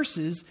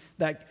curses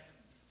that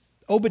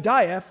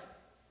Obadiah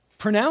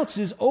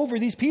pronounces over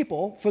these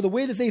people for the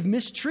way that they've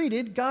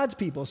mistreated God's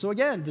people. So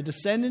again, the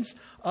descendants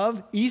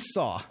of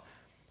Esau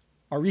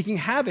are wreaking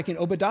havoc, and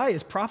Obadiah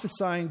is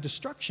prophesying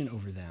destruction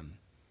over them.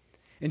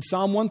 In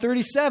Psalm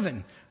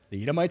 137,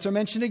 the Edomites are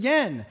mentioned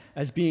again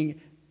as being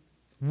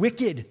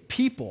wicked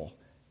people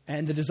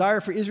and the desire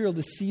for Israel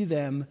to see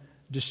them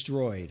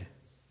destroyed.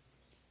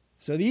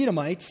 So the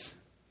Edomites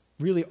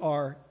really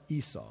are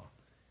Esau.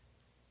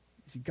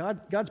 See,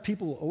 God's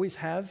people will always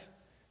have,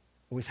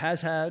 always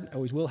has had,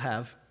 always will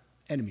have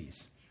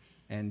enemies.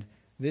 And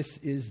this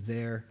is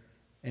their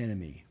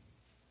enemy.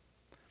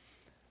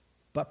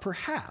 But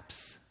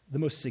perhaps the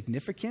most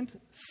significant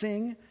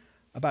thing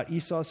about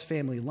Esau's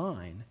family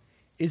line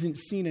isn't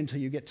seen until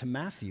you get to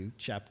Matthew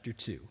chapter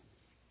 2. You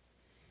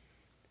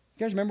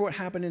guys remember what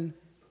happened in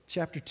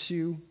chapter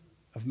 2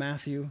 of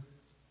Matthew?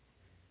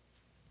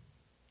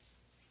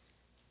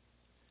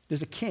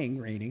 There's a king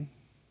reigning.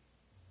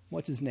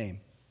 What's his name?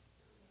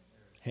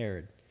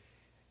 Herod.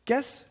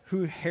 Guess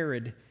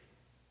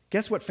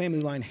what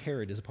family line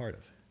Herod is a part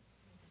of?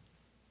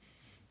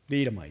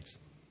 The Edomites.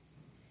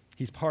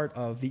 He's part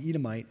of the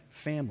Edomite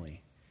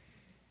family.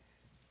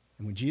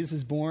 And when Jesus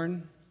is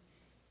born,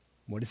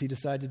 what does he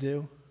decide to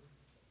do?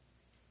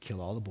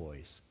 Kill all the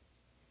boys.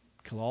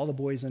 Kill all the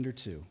boys under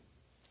 2.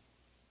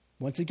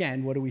 Once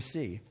again, what do we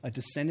see? A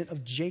descendant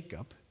of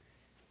Jacob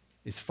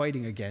is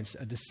fighting against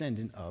a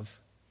descendant of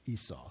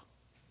Esau.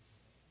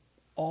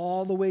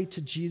 All the way to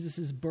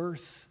Jesus'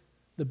 birth,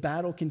 the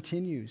battle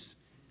continues.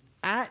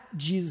 At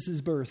Jesus'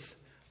 birth,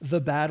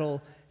 the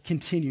battle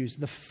continues.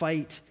 The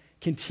fight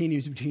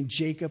continues between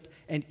Jacob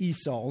and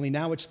Esau. Only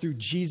now it's through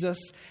Jesus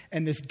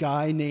and this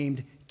guy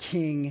named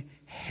King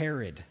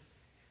Herod.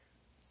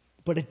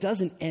 But it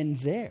doesn't end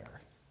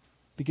there,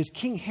 because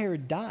King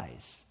Herod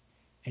dies.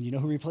 And you know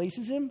who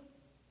replaces him?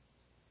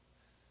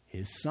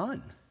 His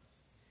son.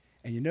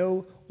 And you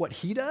know what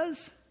he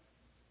does?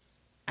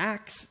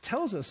 Acts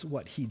tells us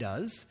what he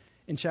does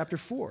in chapter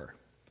 4.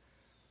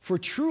 For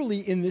truly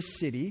in this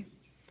city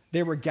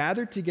they were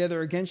gathered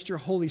together against your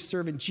holy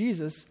servant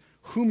Jesus,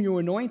 whom you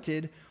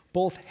anointed,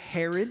 both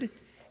Herod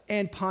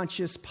and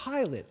Pontius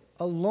Pilate,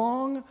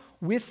 along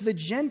with the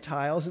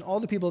Gentiles and all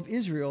the people of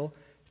Israel,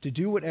 to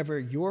do whatever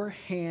your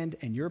hand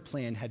and your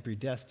plan had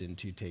predestined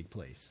to take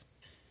place.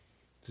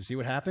 So see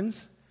what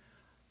happens?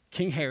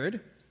 King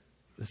Herod,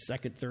 the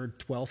 2nd, 3rd,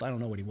 12th, I don't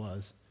know what he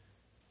was,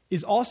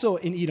 is also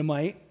an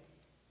Edomite,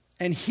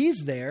 and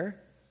he's there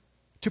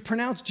to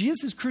pronounce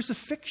Jesus'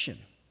 crucifixion.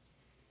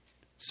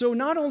 So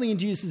not only in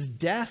Jesus'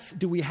 death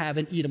do we have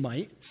an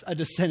Edomite, a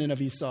descendant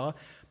of Esau,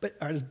 but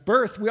at his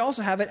birth, we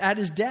also have it at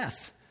his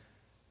death.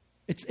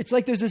 It's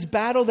like there's this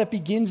battle that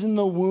begins in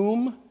the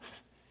womb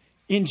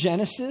in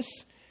Genesis,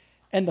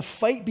 and the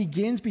fight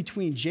begins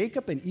between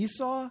Jacob and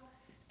Esau,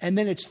 and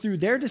then it's through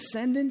their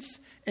descendants,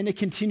 and it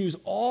continues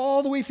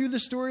all the way through the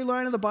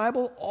storyline of the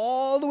Bible,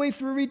 all the way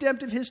through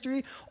redemptive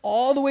history,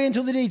 all the way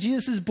until the day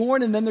Jesus is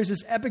born, and then there's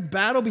this epic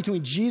battle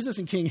between Jesus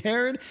and King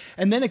Herod,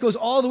 and then it goes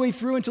all the way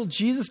through until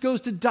Jesus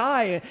goes to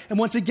die, and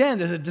once again,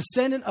 there's a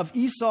descendant of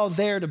Esau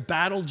there to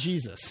battle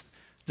Jesus,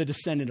 the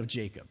descendant of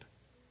Jacob.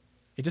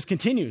 It just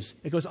continues.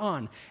 It goes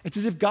on. It's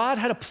as if God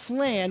had a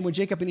plan when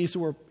Jacob and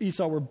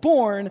Esau were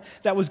born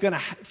that was going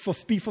to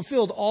be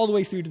fulfilled all the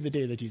way through to the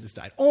day that Jesus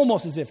died.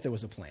 Almost as if there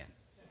was a plan.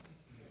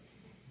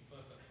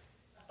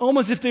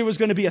 Almost as if there was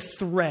going to be a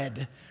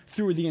thread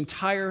through the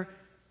entire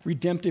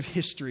redemptive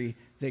history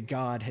that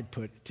God had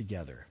put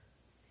together.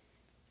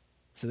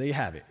 So there you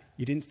have it.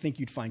 You didn't think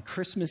you'd find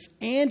Christmas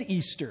and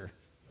Easter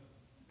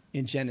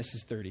in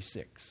Genesis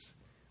 36,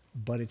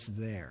 but it's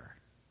there.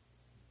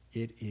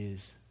 It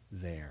is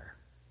there.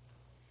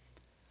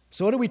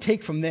 So what do we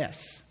take from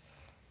this?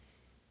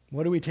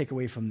 What do we take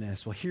away from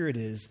this? Well, here it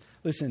is.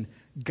 Listen,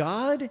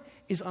 God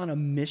is on a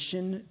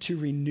mission to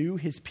renew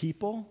his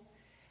people,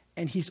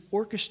 and he's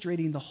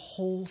orchestrating the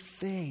whole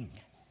thing.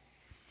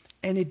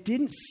 And it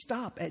didn't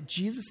stop at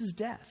Jesus'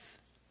 death,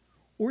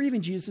 or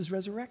even Jesus'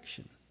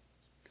 resurrection,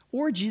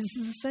 or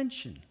Jesus'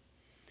 ascension.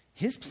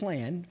 His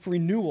plan for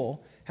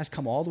renewal has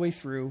come all the way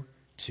through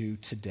to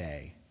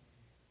today.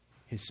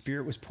 His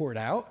Spirit was poured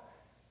out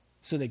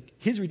so that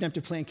his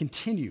redemptive plan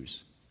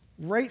continues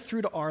right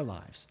through to our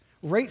lives,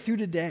 right through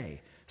today,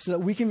 so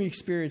that we can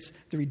experience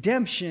the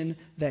redemption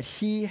that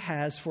he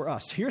has for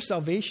us. Here,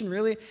 salvation,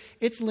 really,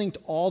 it's linked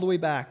all the way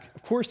back,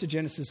 of course, to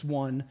Genesis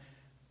 1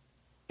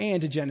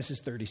 and to Genesis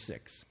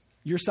 36.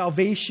 Your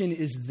salvation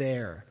is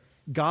there.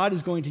 God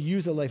is going to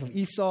use the life of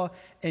Esau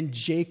and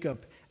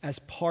Jacob as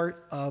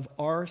part of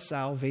our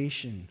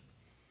salvation.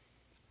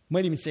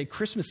 Might even say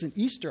Christmas and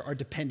Easter are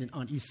dependent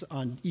on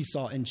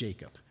Esau and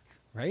Jacob,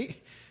 right?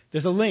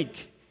 There's a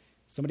link.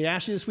 Somebody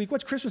asked you this week,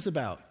 what's Christmas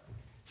about?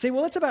 Say,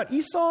 well, it's about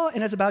Esau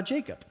and it's about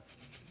Jacob.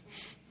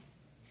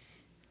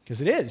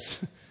 Because it is.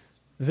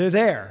 They're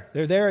there.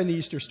 They're there in the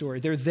Easter story.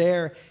 They're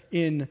there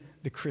in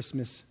the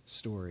Christmas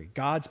story.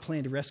 God's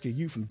plan to rescue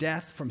you from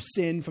death, from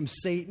sin, from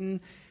Satan,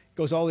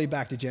 goes all the way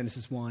back to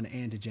Genesis 1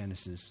 and to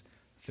Genesis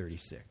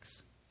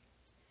 36.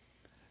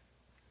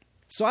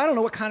 So I don't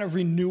know what kind of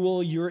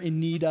renewal you're in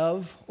need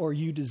of or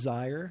you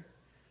desire,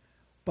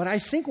 but I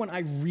think when I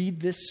read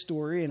this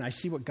story and I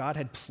see what God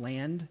had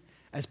planned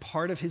as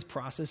part of his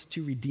process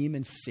to redeem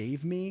and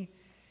save me,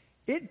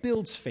 it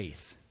builds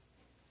faith.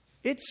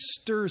 It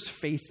stirs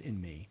faith in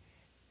me.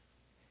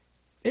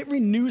 It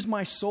renews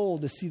my soul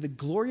to see the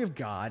glory of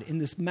God in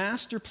this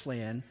master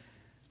plan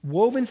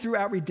woven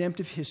throughout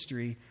redemptive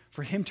history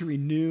for him to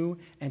renew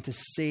and to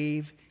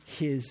save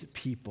his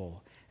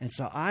people. And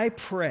so I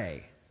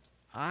pray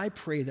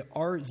that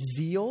our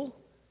zeal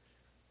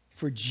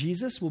for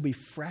Jesus will be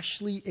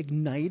freshly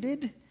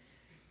ignited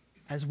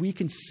as we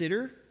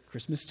consider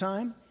Christmas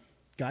time,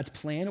 God's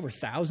plan over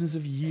thousands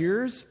of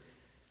years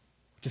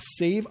to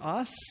save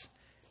us,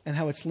 and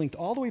how it's linked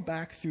all the way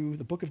back through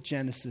the book of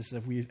Genesis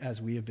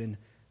as we have been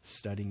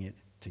studying it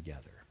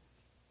together.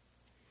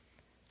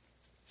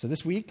 So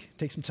this week,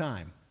 take some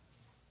time.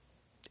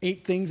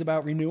 8 things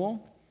about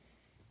renewal.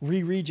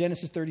 Reread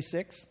Genesis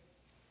 36.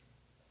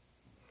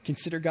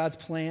 Consider God's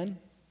plan.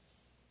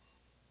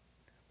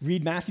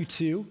 Read Matthew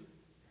 2.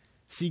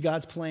 See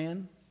God's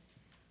plan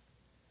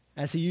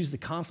as he used the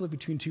conflict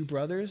between 2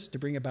 brothers to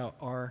bring about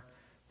our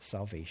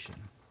salvation.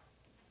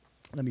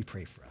 Let me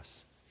pray for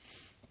us.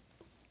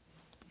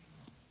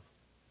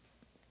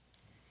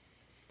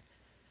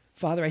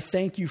 Father, I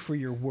thank you for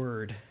your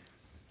word.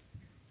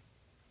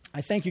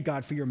 I thank you,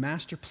 God, for your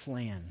master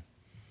plan.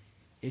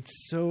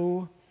 It's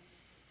so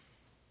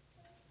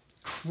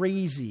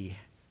crazy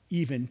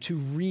even to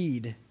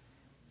read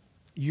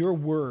your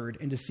word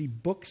and to see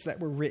books that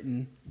were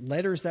written,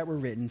 letters that were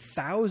written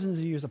thousands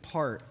of years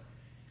apart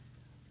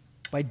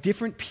by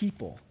different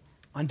people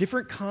on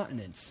different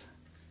continents,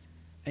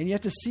 and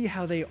yet to see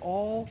how they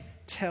all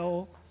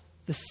tell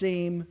the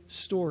same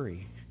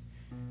story.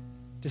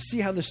 To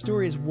see how the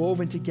story is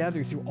woven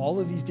together through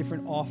all of these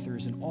different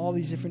authors and all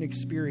these different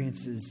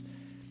experiences.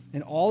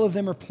 And all of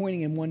them are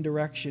pointing in one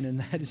direction,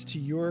 and that is to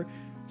your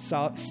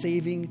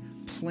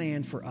saving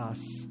plan for us.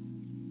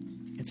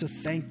 And so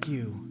thank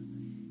you.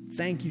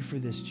 Thank you for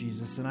this,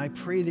 Jesus. And I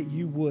pray that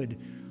you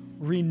would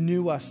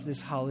renew us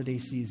this holiday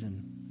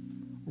season.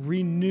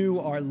 Renew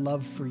our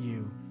love for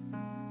you.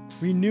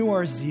 Renew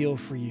our zeal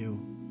for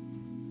you.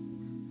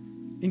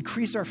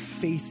 Increase our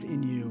faith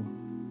in you.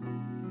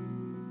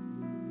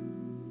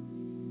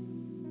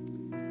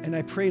 And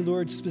I pray,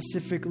 Lord,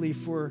 specifically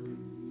for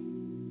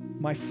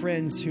my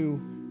friends who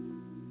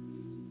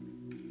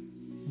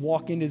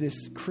walk into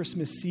this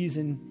Christmas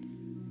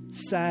season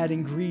sad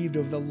and grieved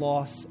over the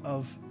loss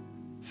of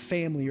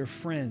family or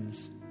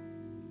friends.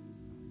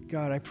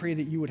 God, I pray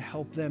that you would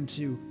help them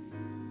to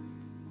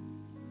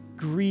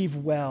grieve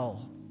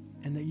well,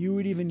 and that you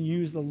would even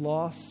use the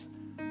loss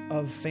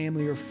of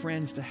family or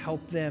friends to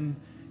help them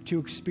to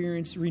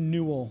experience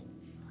renewal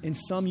in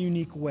some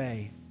unique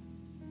way.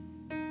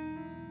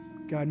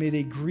 God, may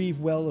they grieve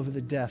well over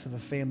the death of a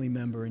family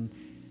member, and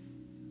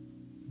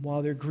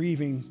while they're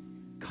grieving,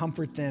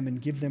 comfort them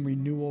and give them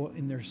renewal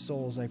in their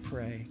souls, I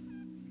pray.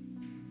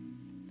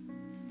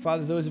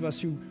 Father, those of us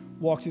who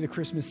walk through the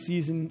Christmas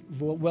season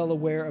well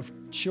aware of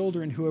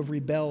children who have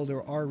rebelled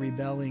or are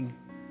rebelling,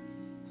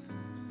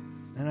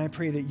 and I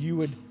pray that you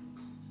would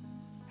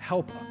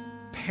help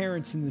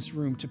parents in this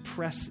room to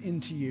press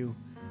into you,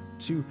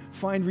 to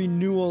find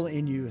renewal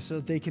in you so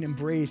that they can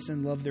embrace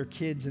and love their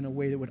kids in a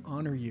way that would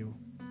honor you.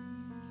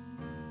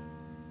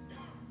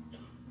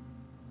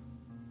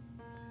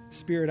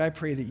 Spirit, I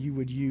pray that you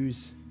would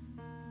use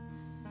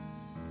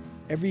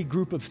every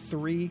group of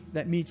 3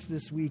 that meets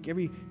this week,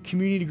 every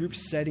community group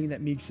setting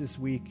that meets this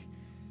week,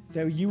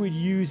 that you would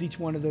use each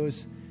one of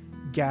those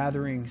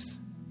gatherings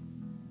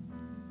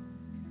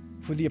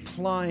for the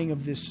applying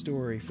of this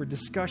story, for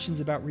discussions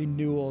about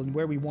renewal and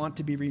where we want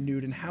to be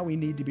renewed and how we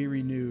need to be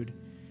renewed.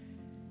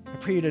 I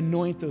pray you to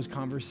anoint those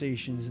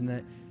conversations, and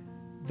that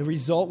the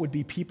result would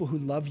be people who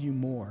love you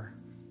more,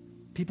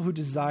 people who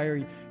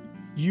desire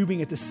you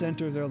being at the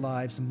center of their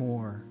lives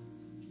more.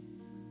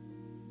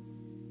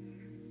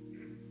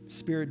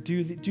 Spirit,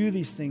 do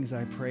these things,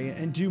 I pray,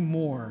 and do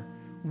more.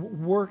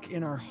 Work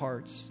in our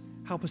hearts.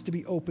 Help us to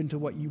be open to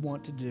what you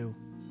want to do.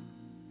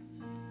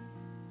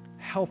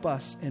 Help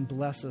us and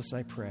bless us,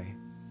 I pray.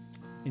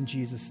 In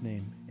Jesus'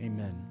 name,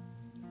 amen.